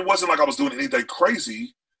 And it wasn't like I was doing anything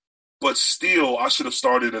crazy. But still, I should have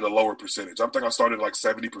started at a lower percentage. I think I started like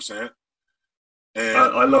 70%. And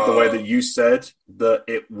I love the way that you said that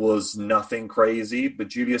it was nothing crazy, but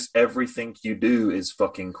Julius, everything you do is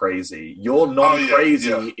fucking crazy. You're not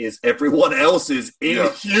crazy, is everyone else's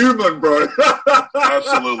inhuman, bro.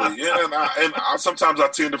 Absolutely. And sometimes I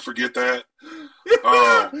tend to forget that.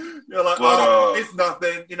 You're like, it's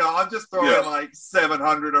nothing. You know, I'm just throwing like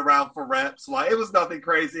 700 around for reps. Like, it was nothing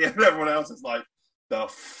crazy. And everyone else is like, the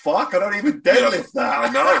fuck? I don't even deadlift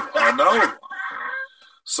that. I know.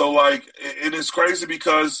 So like, it is crazy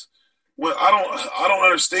because I don't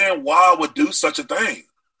understand why I would do such a thing.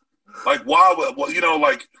 Like why would, you know,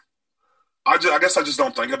 like I guess I just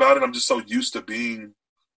don't think about it. I'm just so used to being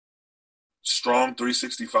strong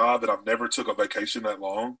 365 that I've never took a vacation that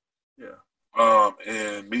long. Yeah.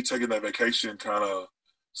 And me taking that vacation kind of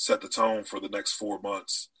set the tone for the next 4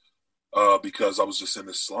 months because I was just in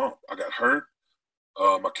this slump. I got hurt.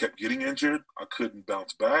 I kept getting injured. I couldn't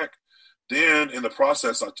bounce back. Then in the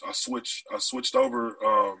process, I switched over,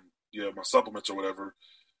 my supplements or whatever,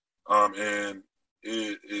 and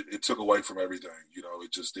it took away from everything. You know,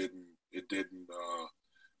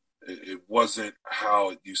 it wasn't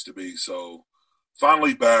how it used to be. So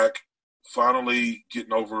finally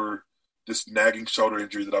getting over this nagging shoulder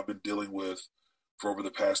injury that I've been dealing with for over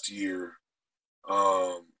the past year.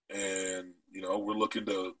 And, you know, we're looking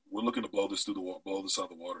to blow this blow this out of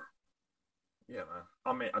the water. Yeah, man.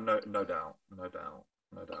 I mean, no doubt, no doubt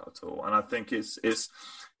at all. And I think it's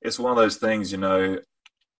one of those things. I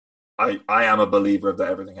am a believer that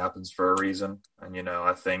everything happens for a reason, and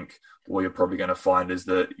I think what you're probably going to find is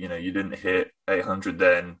that you didn't hit 800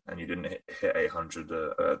 then, and you didn't hit 800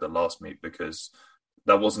 the last meet because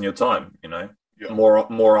that wasn't your time. Yeah.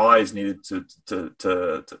 More eyes needed to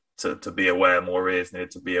be aware, more ears needed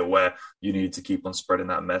to be aware. You need to keep on spreading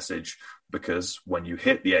that message, because when you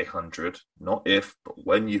hit the 800, not if, but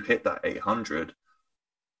when you hit that 800,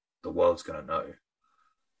 the world's going to know.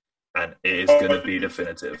 And it is going to be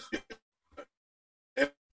definitive.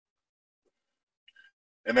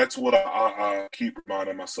 And that's what I keep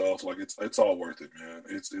reminding myself. Like, it's all worth it, man.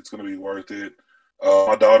 It's going to be worth it.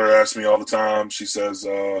 My daughter asks me all the time. She says,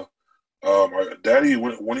 "Daddy,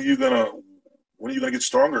 when are you gonna get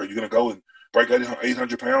stronger? Are you gonna go and break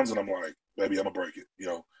 800 pounds?" And I'm like, "Baby, I'm gonna break it."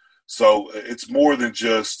 So it's more than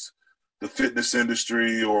just the fitness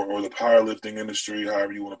industry or the powerlifting industry,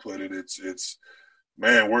 however you want to put it. It's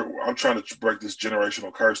man, I'm trying to break this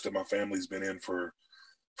generational curse that my family's been in for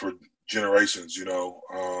generations.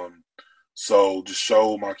 So just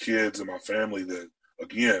show my kids and my family that,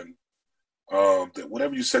 again, that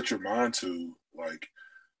whatever you set your mind to, like,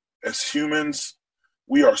 as humans,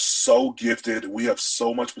 we are so gifted. We have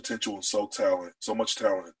so much potential and so much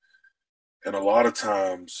talent. And a lot of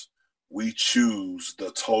times we choose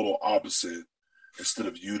the total opposite instead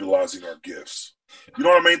of utilizing our gifts. You know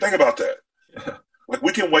what I mean? Think about that. Yeah. Like,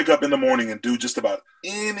 we can wake up in the morning and do just about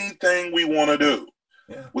anything we want to do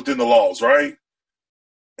within the laws, right?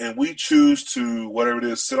 And we choose to, whatever it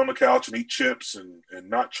is, sit on the couch and eat chips and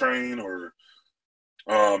not train, or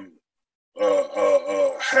half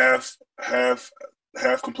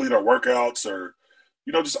complete our workouts, or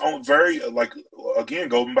just on very, like, again,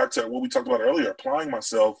 going back to what we talked about earlier, applying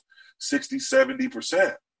myself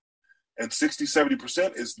 60-70%, and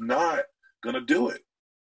 60-70% is not gonna do it.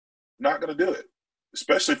 Not gonna do it,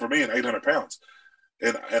 especially for me in 800 pounds.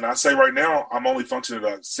 And I say right now, I'm only functioning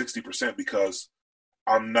at 60% because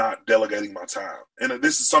I'm not delegating my time. And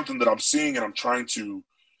this is something that I'm seeing and I'm trying to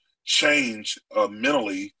change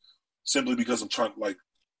mentally, simply because I'm trying, like,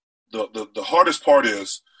 the hardest part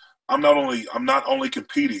is I'm not only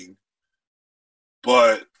competing,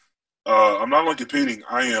 but I'm not only competing,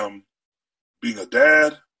 I am being a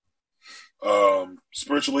dad,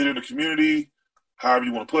 spiritual leader in the community, however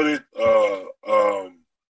you want to put it,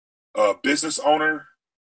 business owner,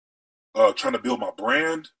 trying to build my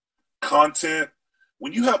brand, content.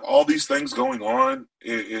 When you have all these things going on,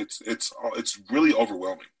 it's really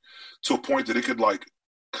overwhelming, to a point that it could, like,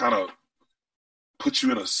 kind of put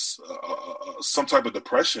you in some type of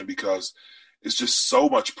depression, because it's just so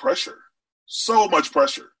much pressure.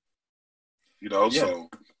 Yeah. So.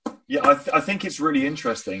 Yeah, I think it's really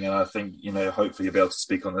interesting, and I think, hopefully you'll be able to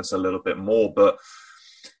speak on this a little bit more, but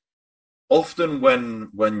often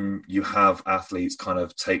when you have athletes kind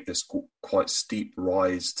of take this quite steep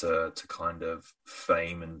rise to kind of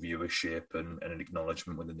fame and viewership and an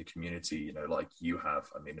acknowledgement within the community, like you have,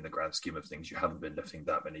 I mean, in the grand scheme of things, you haven't been lifting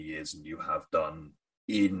that many years, and you have done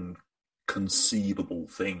inconceivable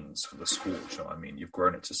things for the sport. You know what I mean? You've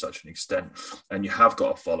grown it to such an extent, and you have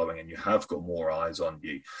got a following, and you have got more eyes on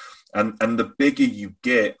you. And the bigger you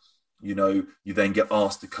get, you then get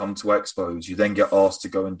asked to come to expos. You then get asked to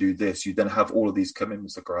go and do this. You then have all of these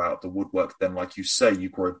commitments that grow out of the woodwork. Then, like you say, you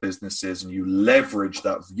grow businesses and you leverage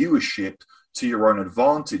that viewership to your own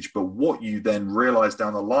advantage. But what you then realize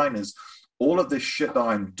down the line is all of this shit that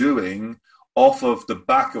I'm doing off of the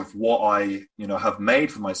back of what I, have made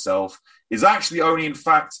for myself is actually only, in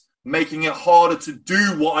fact, making it harder to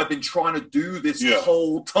do what I've been trying to do this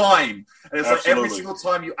whole time. And it's like every single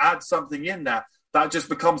time you add something in that just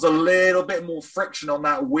becomes a little bit more friction on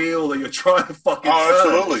that wheel that you're trying to fucking turn.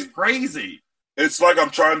 Absolutely. It's crazy.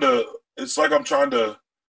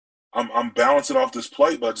 I'm balancing off this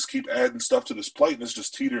plate, but I just keep adding stuff to this plate, and it's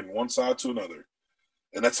just teetering one side to another.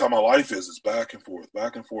 And that's how my life is. It's back and forth,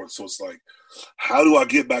 back and forth. So it's like, how do I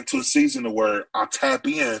get back to a season to where I tap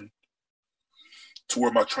in to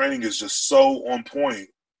where my training is just so on point?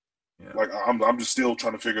 Yeah. Like, I'm just still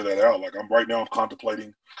trying to figure that out. Like, I'm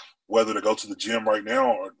contemplating whether to go to the gym right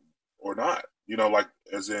now or not. Like,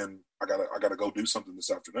 as in, I gotta go do something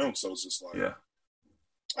this afternoon. So it's just like,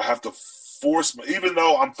 I have to force even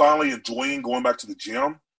though I'm finally enjoying going back to the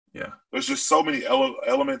gym. Yeah, there's just so many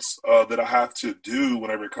elements that I have to do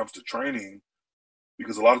whenever it comes to training,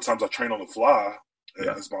 because a lot of times I train on the fly.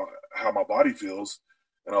 It's how my body feels,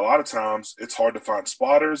 and a lot of times it's hard to find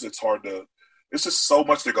spotters. It's hard to it's just so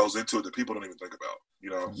much that goes into it that people don't even think about, you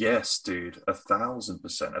know? Yes, dude,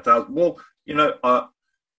 1,000%. Well,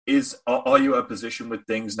 are you at a position with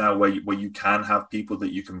things now where you can have people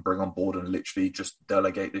that you can bring on board and literally just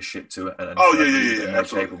delegate this shit to and Oh in yeah, their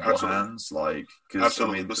absolutely, capable absolutely, hands? Like, because I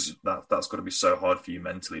mean, that's got to be so hard for you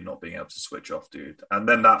mentally not being able to switch off, dude. And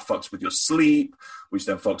then that fucks with your sleep, which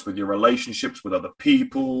then fucks with your relationships with other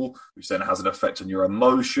people, which then has an effect on your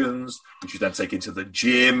emotions, which you then take into the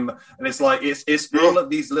gym. And it's like it's all of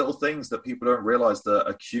these little things that people don't realize that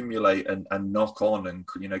accumulate and knock on and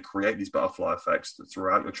create these butterfly effects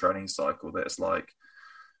throughout your training cycle. That it's like,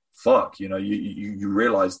 fuck, you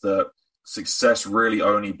realize that success really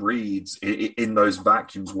only breeds in those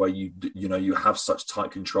vacuums where you have such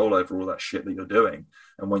tight control over all that shit that you're doing.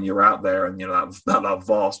 And when you're out there and that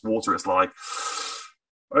vast water, it's like,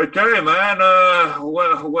 okay, man,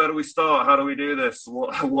 where do we start? How do we do this?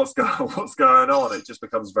 What's going on? It just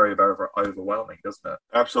becomes very, very, very overwhelming, doesn't it?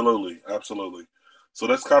 Absolutely. So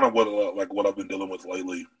that's kind of what I've been dealing with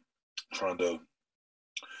lately, trying to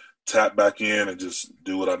tap back in and just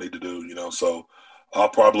do what I need to do, So I'll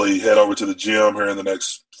probably head over to the gym here in the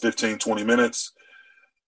next 15, 20 minutes,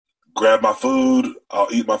 grab my food. I'll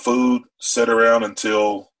eat my food, sit around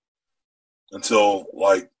until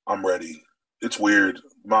like I'm ready. It's weird.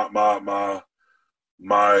 My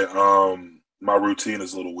routine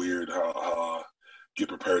is a little weird how I get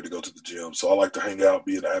prepared to go to the gym. So I like to hang out,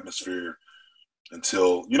 be in the atmosphere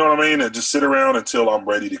until, you know what I mean? And just sit around until I'm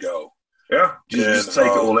ready to go. Yeah, just take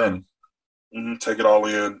it all in. Take it all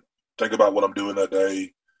in. Think about what I'm doing that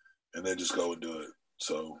day, and then just go and do it.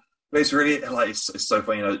 So it's really like it's so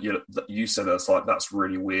funny. You said that's like that's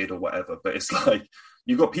really weird or whatever, but it's like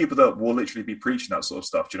you've got people that will literally be preaching that sort of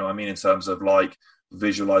stuff. Do you know what I mean? In terms of like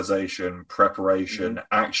visualization, preparation,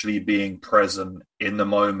 actually being present in the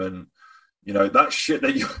moment. That shit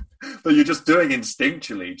that you're just doing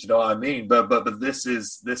instinctually. Do you know what I mean? But this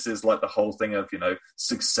is like the whole thing of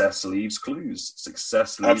success leaves clues,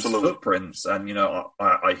 success leaves footprints, and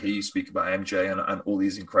I hear you speak about MJ and all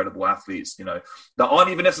these incredible athletes, that aren't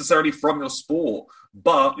even necessarily from your sport,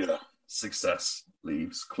 but success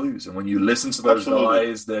leaves clues, and when you listen to those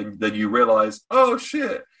guys, then you realize, oh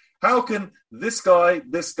shit. How can this guy,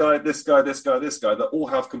 that all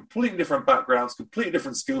have completely different backgrounds, completely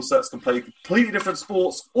different skill sets, can play completely different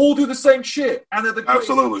sports, all do the same shit, and they're the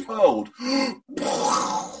greatest in the world?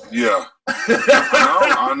 Yeah.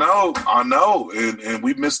 I know. And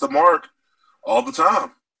we miss the mark all the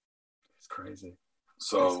time. It's crazy.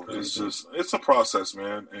 So it's a process,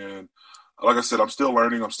 man. And like I said, I'm still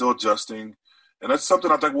learning. I'm still adjusting. And that's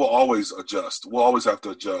something I think we'll always adjust. We'll always have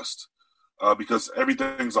to adjust. Because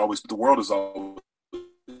the world is always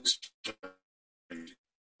changing.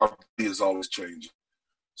 Our body is always changing.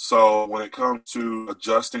 So when it comes to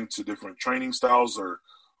adjusting to different training styles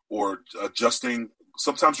or adjusting,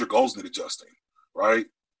 sometimes your goals need adjusting, right?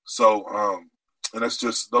 So, and that's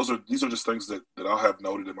just, these are just things that I have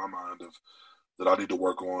noted in my mind of that I need to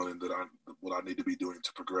work on and what I need to be doing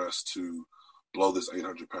to progress to blow this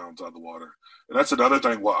 800 pounds out of the water. And that's another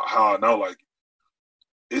thing, how I know, like,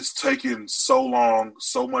 it's taken so long,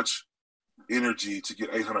 so much energy to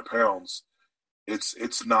get 800 pounds.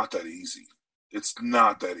 It's not that easy. It's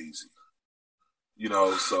not that easy.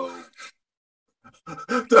 So.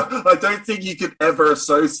 I don't think you could ever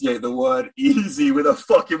associate the word easy with a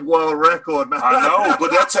fucking world record, man. I know,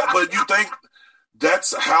 but you think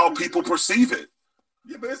that's how people perceive it.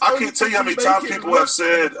 Yeah, I can't tell you how many times people have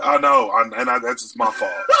said, I know, that's just my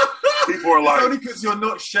fault. People are like, only because you're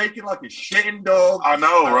not shaking like a shitting dog. I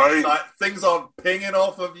know, right? Like, things aren't pinging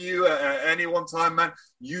off of you at any one time, man.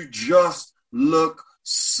 You just look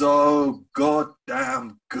so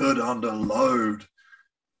goddamn good under load.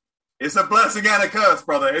 It's a blessing and a curse,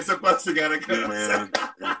 brother. It's a blessing and a curse. Yeah,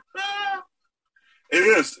 man.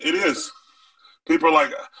 It is. People are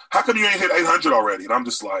like, how come you ain't hit 800 already? And I'm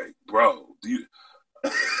just like, bro, do you?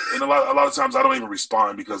 And a lot of times I don't even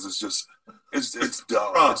respond because it's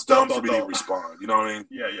dumb. It's dumb for me to respond. You know what I mean?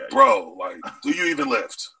 Yeah. Bro, like, do you even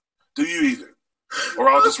lift? Do you even? Or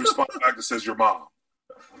I'll just respond back that says your mom.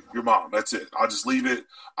 Your mom. That's it. I'll just leave it.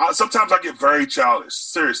 Sometimes I get very childish,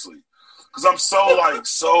 seriously, because I'm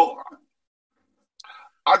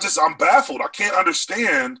I'm baffled. I can't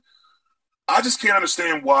understand. I just can't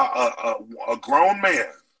understand why a grown man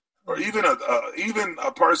or even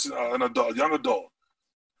a person, an adult, young adult,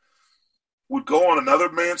 would go on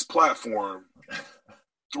another man's platform,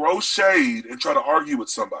 throw shade, and try to argue with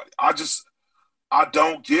somebody. I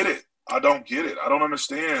don't get it. I don't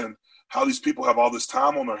understand how these people have all this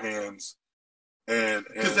time on their hands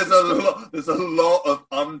Because there's a lot of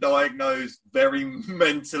undiagnosed, very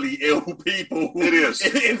mentally ill people It is.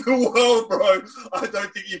 in the world, bro. I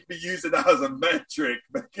don't think you can be using that as a metric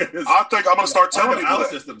because I think I'm going to start telling people our that.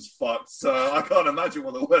 system's fucked, so I can't imagine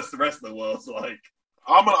what the rest of the world's like.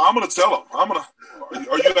 I'm gonna tell them. Are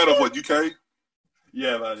you out of what, UK?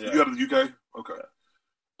 Yeah, man. Yeah. You out of the UK? Okay.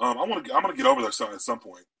 I'm gonna get over there at some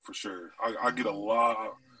point for sure. I get a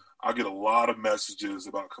lot of messages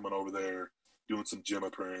about coming over there, doing some gym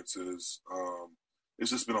appearances. It's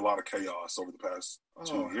just been a lot of chaos over the past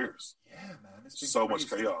 2 years. Yeah, man. It's been so crazy,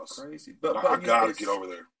 much chaos. Crazy. But I gotta get over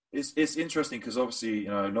there. It's interesting because obviously,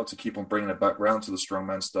 not to keep on bringing it back round to the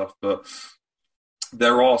strongman stuff, but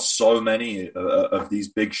there are so many of these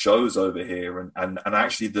big shows over here, and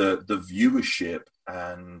actually the viewership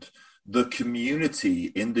and the community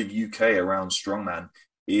in the UK around strongman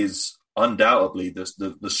is undoubtedly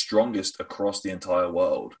the strongest across the entire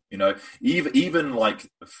world. Even like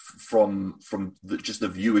from just the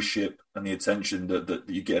viewership and the attention that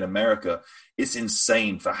you get in America, it's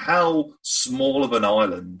insane for how small of an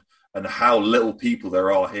island and how little people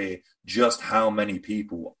there are here, just how many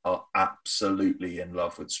people are absolutely in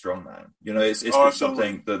love with strongman. It's been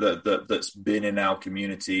something that's been in our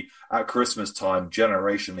community at Christmas time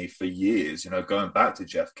generationally for years, going back to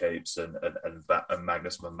Jeff Capes and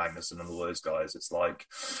Magnus and Magnuson and all those guys. It's like,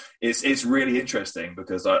 it's really interesting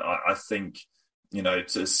because I think,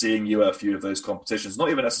 to seeing you at a few of those competitions, not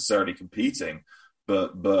even necessarily competing,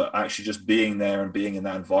 but actually just being there and being in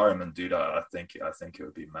that environment, dude, I think it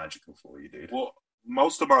would be magical for you, dude. Well,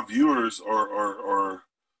 most of my viewers or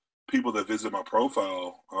people that visit my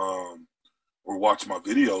profile or watch my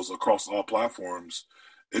videos across all platforms,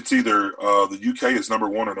 it's either the UK is number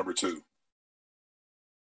 1 or number 2.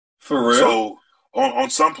 For real? So on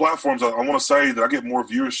some platforms, I want to say that I get more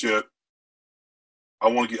viewership.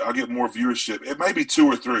 I get more viewership. It may be 2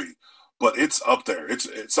 or 3. But it's up there.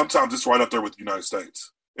 Sometimes it's right up there with the United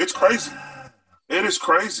States. It's crazy. It is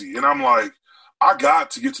crazy. And I'm like, I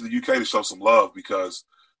got to get to the UK to show some love because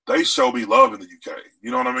they show me love in the UK.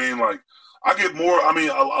 You know what I mean? Like, I get more. I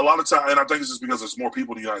mean, a lot of time, and I think it's just because there's more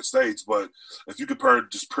people in the United States. But if you compare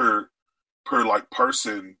just per like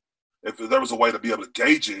person, if there was a way to be able to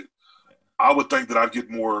gauge it, I would think that I'd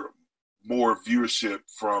get more viewership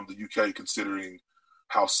from the UK considering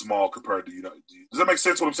how small compared to Does that make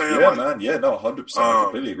sense what I'm saying? Yeah, man. Yeah, no, 100%. I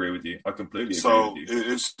completely agree with you. So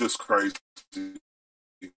it's just crazy.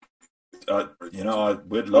 We'd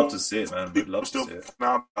love to see it, man. We'd love to see it.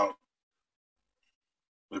 Out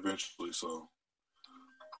eventually, so.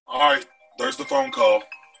 All right, there's the phone call.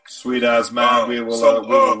 Sweet as, man. We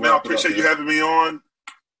will man, I appreciate you having me on.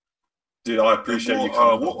 Dude, I appreciate you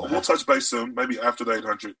coming. We'll touch base soon, maybe after the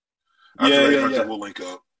 800. After the 800, we'll link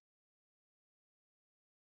up.